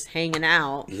is just hanging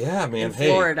out. Yeah, man. In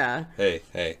Florida.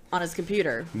 Hey. On his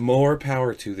computer. More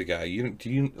power to the guy.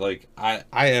 I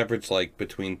average like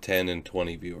between 10 and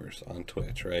 20 viewers on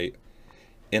Twitch, right?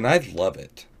 And I love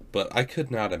it, but I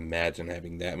could not imagine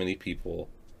having that many people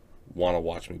want to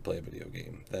watch me play a video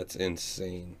game. That's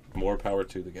insane. More power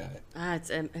to the guy.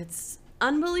 It's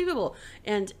unbelievable.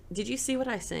 And did you see what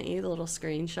I sent you? The little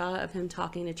screenshot of him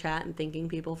talking to chat and thanking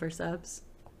people for subs?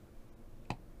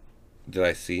 Did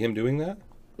I see him doing that?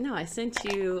 No, I sent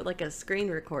you like a screen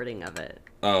recording of it.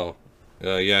 Oh,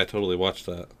 yeah, I totally watched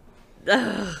that.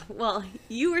 Well,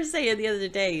 you were saying the other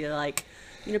day, you're like,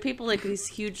 people like these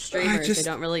huge streamers, they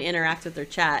don't really interact with their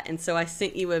chat. And so I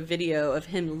sent you a video of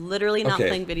him literally not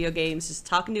playing video games, just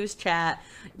talking to his chat,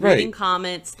 reading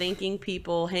comments, thanking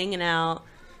people, hanging out.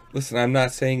 Listen, I'm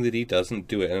not saying that he doesn't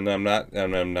do it, and I'm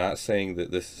not saying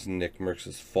that this is Nick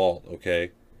Merckx's fault,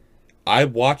 okay? I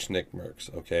watch Nick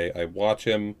Merckx, okay? I watch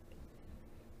him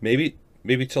maybe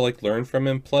to like learn from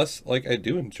him. Plus, like, I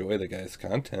do enjoy the guy's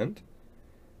content.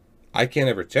 I can't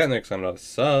ever chat there because I'm not a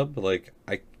sub. Like,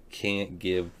 I can't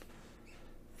give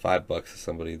 $5 to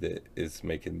somebody that is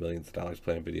making millions of dollars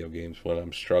playing video games when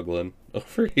I'm struggling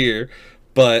over here.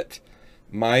 But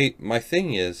my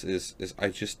thing is I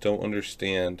just don't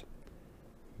understand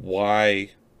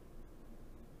why.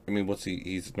 I mean,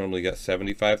 he's normally got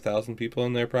 75,000 people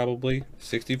in there, probably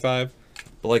 65.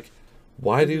 But like,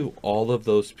 why do all of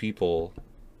those people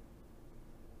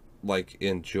like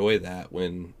enjoy that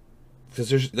when? Because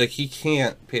there's like, he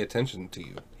can't pay attention to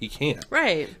you. He can't.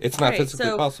 Right. It's not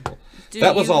physically possible.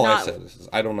 That was all I said.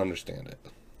 I don't understand it.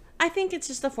 I think it's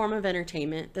just a form of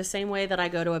entertainment. The same way that I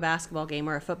go to a basketball game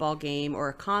or a football game or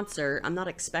a concert, I'm not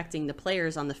expecting the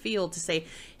players on the field to say,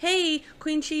 "Hey,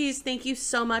 Queen Cheese, thank you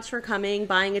so much for coming,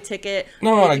 buying a ticket."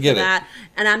 No, I get it.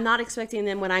 And I'm not expecting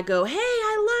them when I go, "Hey,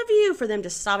 I love you," for them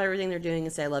to stop everything they're doing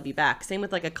and say, "I love you back." Same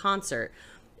with like a concert.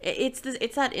 It's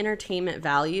that entertainment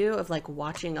value of like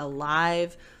watching a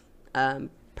live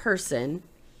person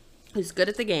who's good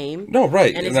at the game. No,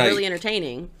 right. And it's really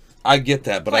entertaining. I get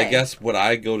that, but I guess what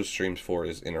I go to streams for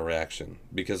is interaction.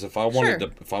 Because if I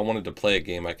wanted to play a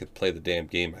game, I could play the damn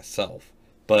game myself.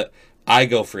 But I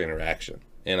go for interaction,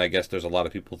 and I guess there's a lot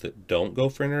of people that don't go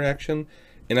for interaction,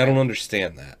 and I don't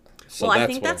understand that. So well, I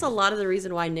think that's a lot of the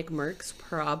reason why Nick Merckx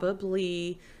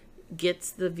probably gets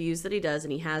the views that he does,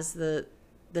 and he has the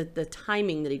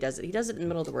timing that he does it. He does it in the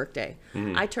middle of the workday.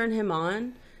 Mm-hmm. I turn him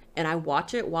on, and I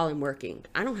watch it while I'm working.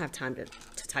 I don't have time to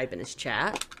type in his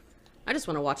chat. I just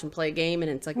want to watch him play a game,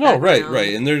 and it's like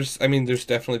right. And there's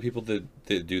definitely people that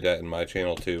do that in my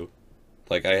channel too.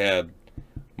 Like I had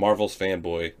Marvel's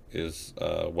Fanboy is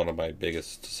one of my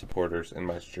biggest supporters in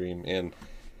my stream, and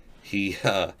he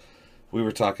we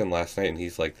were talking last night, and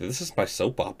he's like, "This is my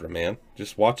soap opera, man.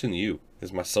 Just watching you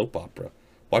is my soap opera.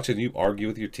 Watching you argue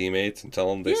with your teammates and tell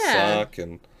them they suck,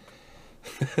 and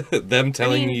them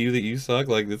telling you that you suck.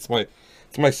 Like it's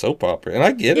my soap opera." And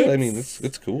I get it. I mean,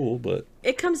 it's cool, but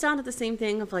it comes down to the same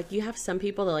thing of like, you have some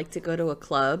people that like to go to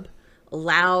a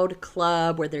loud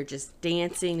club where they're just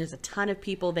dancing. There's a ton of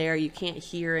people there. You can't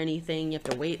hear anything. You have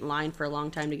to wait in line for a long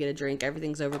time to get a drink.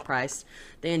 Everything's overpriced.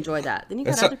 They enjoy that. Then you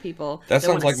got other people that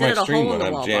sounds like my stream when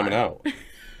I'm jamming out.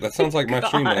 That sounds like my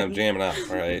stream when I'm jamming out,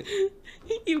 right?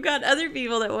 You've got other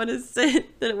people that want to sit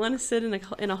in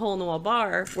a hole in the wall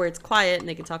bar where it's quiet and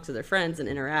they can talk to their friends and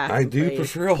interact. I and do play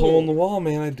prefer a hole in the wall,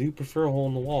 man. I do prefer a hole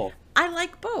in the wall. I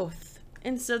like both.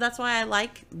 And so that's why I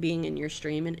like being in your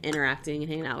stream and interacting and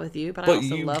hanging out with you. But I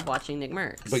also love watching Nick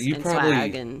Merckx. But you and probably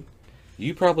Swag and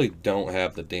you probably don't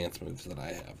have the dance moves that I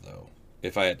have, though.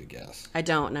 If I had to guess, I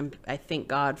don't, and I thank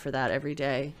God for that every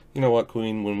day. you know what,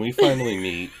 Queen? When we finally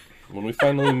meet,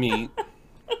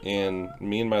 and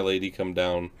me and my lady come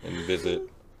down and visit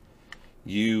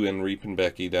you and Reap and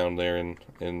Becky down there, and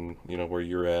you know where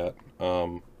you're at.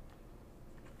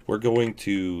 We're gonna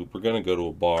go to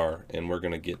a bar and we're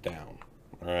gonna get down.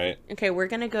 All right. Okay, we're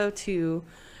gonna go to.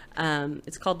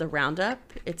 It's called the Roundup.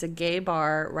 It's a gay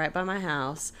bar right by my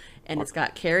house, and it's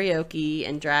got karaoke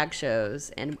and drag shows.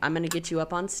 And I'm gonna get you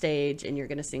up on stage, and you're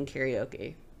gonna sing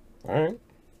karaoke. All right.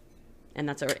 And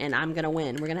and I'm gonna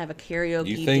win. We're gonna have a karaoke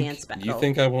You think dance battle. you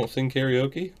think I won't sing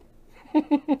karaoke?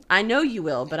 I know you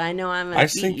will, but I know I'm gonna I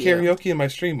beat sing you. karaoke in my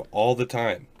stream all the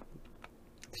time.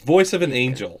 Voice of an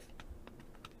angel.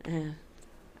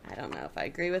 I don't know if I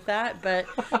agree with that, but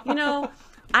you know,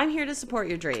 I'm here to support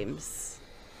your dreams.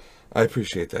 I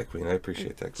appreciate that, Queen. I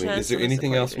appreciate that, Queen. Just Is there wanna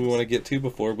anything support else we yours. want to get to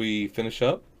before we finish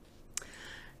up?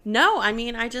 No, I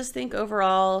mean, I just think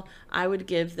overall, I would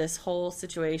give this whole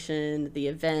situation, the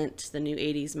event, the new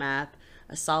 80s map,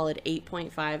 a solid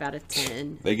 8.5 out of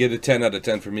 10. They get a 10 out of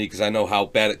 10 for me because I know how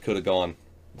bad it could have gone.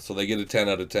 So they get a 10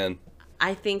 out of 10.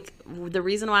 I think the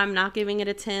reason why I'm not giving it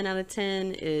a 10 out of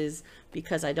 10 is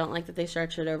because I don't like that they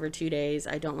stretched it over 2 days.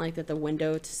 I don't like that the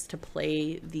window to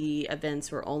play the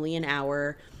events were only an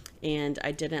hour. And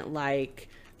I didn't like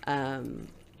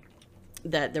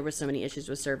that there were so many issues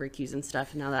with server queues and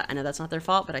stuff. Now that I know that's not their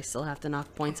fault, but I still have to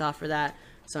knock points off for that.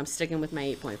 So I'm sticking with my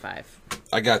 8.5.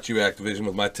 I got you, Activision,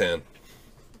 with my 10.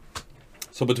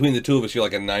 So between the two of us, you're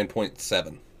like a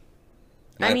 9.7.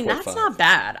 I mean, that's not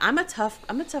bad. I'm a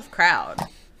tough crowd.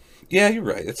 Yeah, you're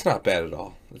right. It's not bad at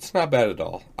all. It's not bad at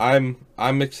all. I'm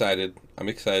excited. I'm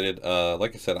excited.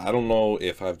 Like I said, I don't know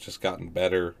if I've just gotten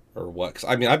better or what. 'Cause,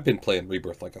 I mean, I've been playing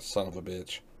Rebirth like a son of a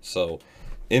bitch. So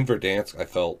in Verdansk,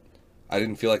 I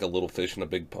didn't feel like a little fish in a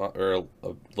big pond, or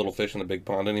a little fish in a big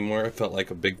pond anymore. I felt like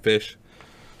a big fish.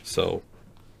 So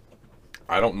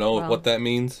I don't know what that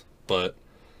means, but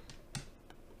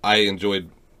I enjoyed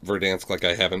Verdansk like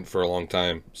I haven't for a long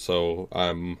time. So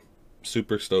I'm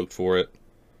super stoked for it.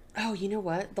 Oh, you know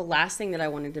what? The last thing that I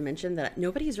wanted to mention that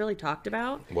nobody's really talked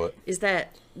about What? is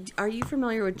that, are you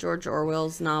familiar with George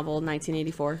Orwell's novel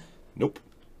 1984? Nope.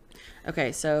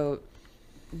 Okay, so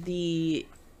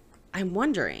I'm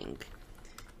wondering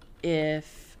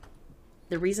if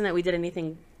the reason that we did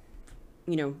anything,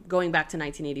 you know, going back to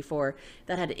 1984,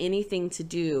 that had anything to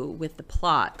do with the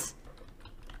plot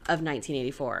of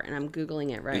 1984. And I'm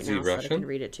Googling it right Is he now so that I Russian? can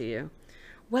read it to you.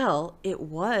 Well, it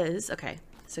was, okay,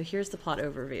 so here's the plot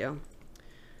overview.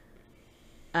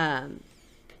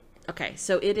 Okay,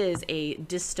 so it is a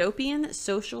dystopian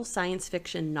social science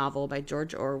fiction novel by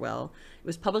George Orwell. It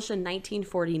was published in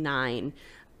 1949,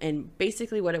 and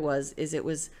basically what it was is it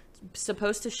was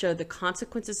supposed to show the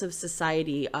consequences of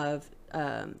society of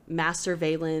mass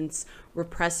surveillance,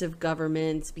 repressive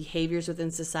governments, behaviors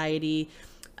within society.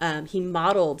 He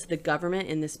modeled the government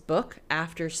in this book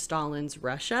after Stalin's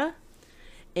Russia.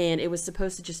 And it was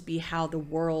supposed to just be how the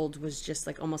world was just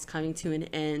like almost coming to an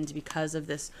end because of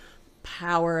this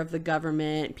power of the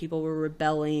government. People were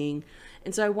rebelling.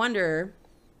 And so I wonder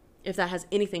if that has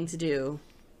anything to do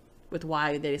with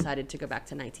why they decided to go back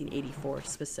to 1984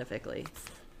 specifically.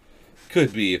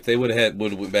 Could be. If they would have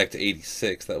went back to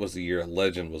 86, that was the year a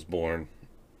legend was born.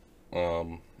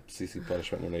 CC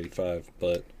Punishment 185,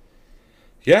 but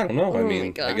yeah, I don't know. I Oh my mean, I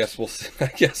gosh. guess we'll see. I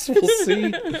guess we'll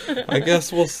see. I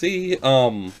guess we'll see.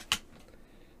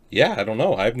 Yeah, I don't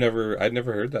know. I'd never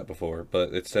heard that before,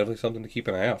 but it's definitely something to keep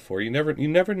an eye out for. You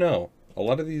never know. A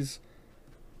lot of these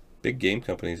big game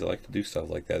companies like to do stuff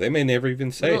like that. They may never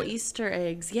even say Little it. Easter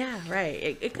eggs. Yeah,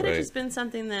 right. It could have Right. just been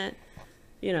something that,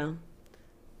 you know,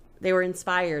 they were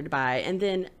inspired by. And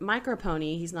then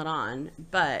Micropony, he's not on,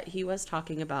 but he was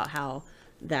talking about how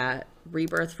that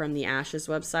Rebirth from the Ashes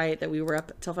website that we were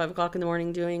up till 5 o'clock in the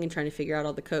morning doing and trying to figure out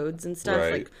all the codes and stuff,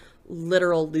 Right. like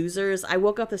literal losers. I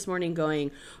woke up this morning going,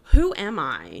 who am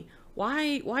I?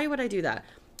 Why would I do that?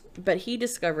 But he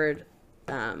discovered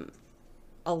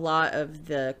a lot of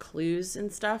the clues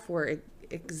and stuff were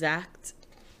exact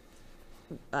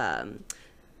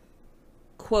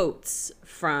quotes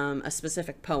from a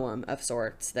specific poem of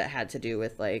sorts that had to do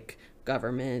with like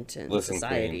government and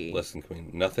society. Listen,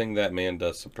 Queen. Nothing that man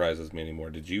does surprises me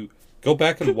anymore. Did you go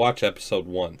back and watch episode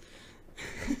 1?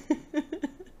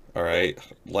 All right,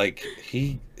 like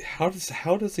how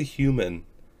does a human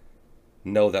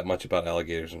know that much about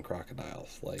alligators and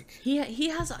crocodiles? Like, He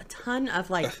has a ton of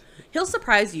like he'll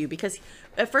surprise you because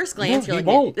at first glance No, you're he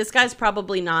like won't. this guy's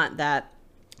probably not that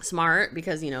smart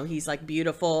because he's like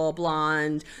beautiful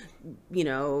blonde,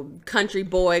 country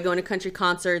boy going to country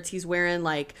concerts. He's wearing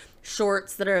like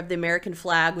shorts that are of the American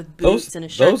flag with boots Those- and a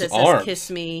shirt those that arms. says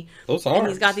 "Kiss Me." Those And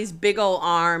he's got arms. these big old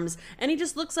arms, and he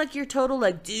just looks like your total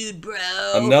like dude, bro.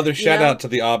 another shout out to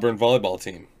the Auburn volleyball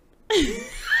team.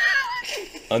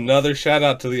 Another shout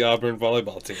out to the Auburn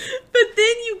volleyball team. But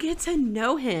then you get to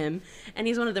know him, and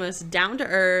he's one of the most down to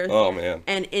earth Oh man.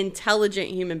 and intelligent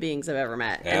human beings I've ever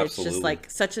met. And it's Absolutely. just like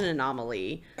such an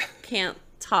anomaly. Can't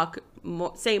talk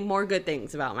say more good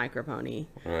things about Micro Pony.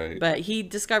 Right. But he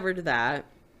discovered that.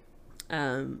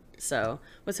 So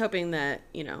was hoping that,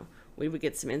 we would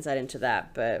get some insight into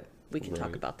that, but we can talk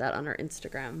Right. about that on our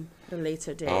Instagram at a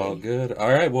later day. Oh, good. All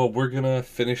right. Well, we're going to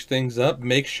finish things up.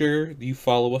 Make sure you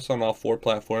follow us on all 4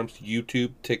 platforms: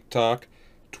 YouTube, TikTok,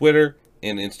 Twitter,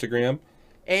 and Instagram.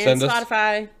 And Send us-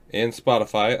 Spotify. And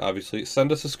Spotify, obviously.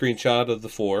 Send us a screenshot of the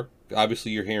 4.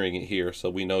 Obviously, you're hearing it here, so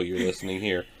we know you're listening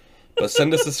here. But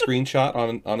send us a screenshot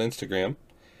on Instagram,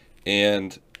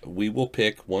 and we will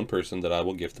pick one person that I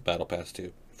will give the Battle Pass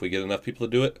to. If we get enough people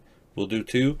to do it, we'll do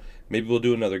 2. Maybe we'll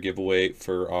do another giveaway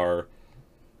for our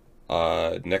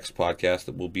next podcast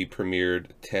that will be premiered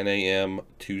 10 a.m.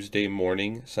 Tuesday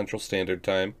morning Central Standard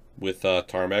Time with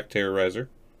Tarmac Terrorizer.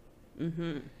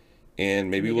 Mm-hmm.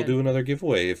 And maybe Pretty we'll good. do another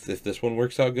giveaway. If this one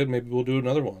works out good, maybe we'll do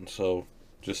another one. So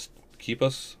just keep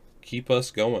us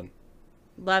going.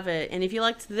 Love it. And if you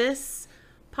liked this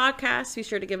podcast, be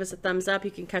sure to give us a thumbs up.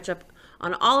 You can catch up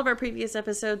on all of our previous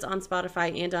episodes on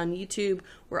Spotify and on YouTube.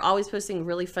 We're always posting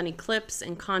really funny clips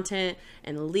and content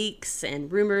and leaks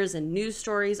and rumors and news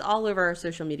stories all over our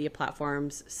social media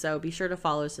platforms. So be sure to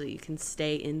follow so that you can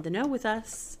stay in the know with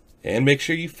us. And make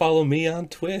sure you follow me on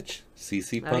Twitch,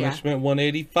 CC Oh, yeah. Punishment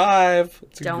 185.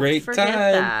 It's a Don't great forget time.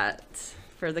 that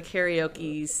for the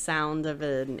karaoke sound of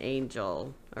an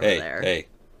angel over there. Hey,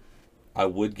 I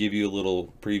would give you a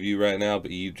little preview right now,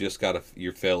 but you just got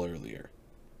your fail earlier.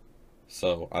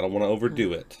 So I don't want to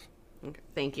overdo it. Okay,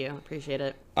 thank you. Appreciate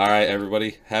it. All right,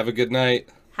 everybody. Have a good night.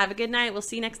 Have a good night. We'll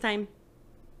see you next time.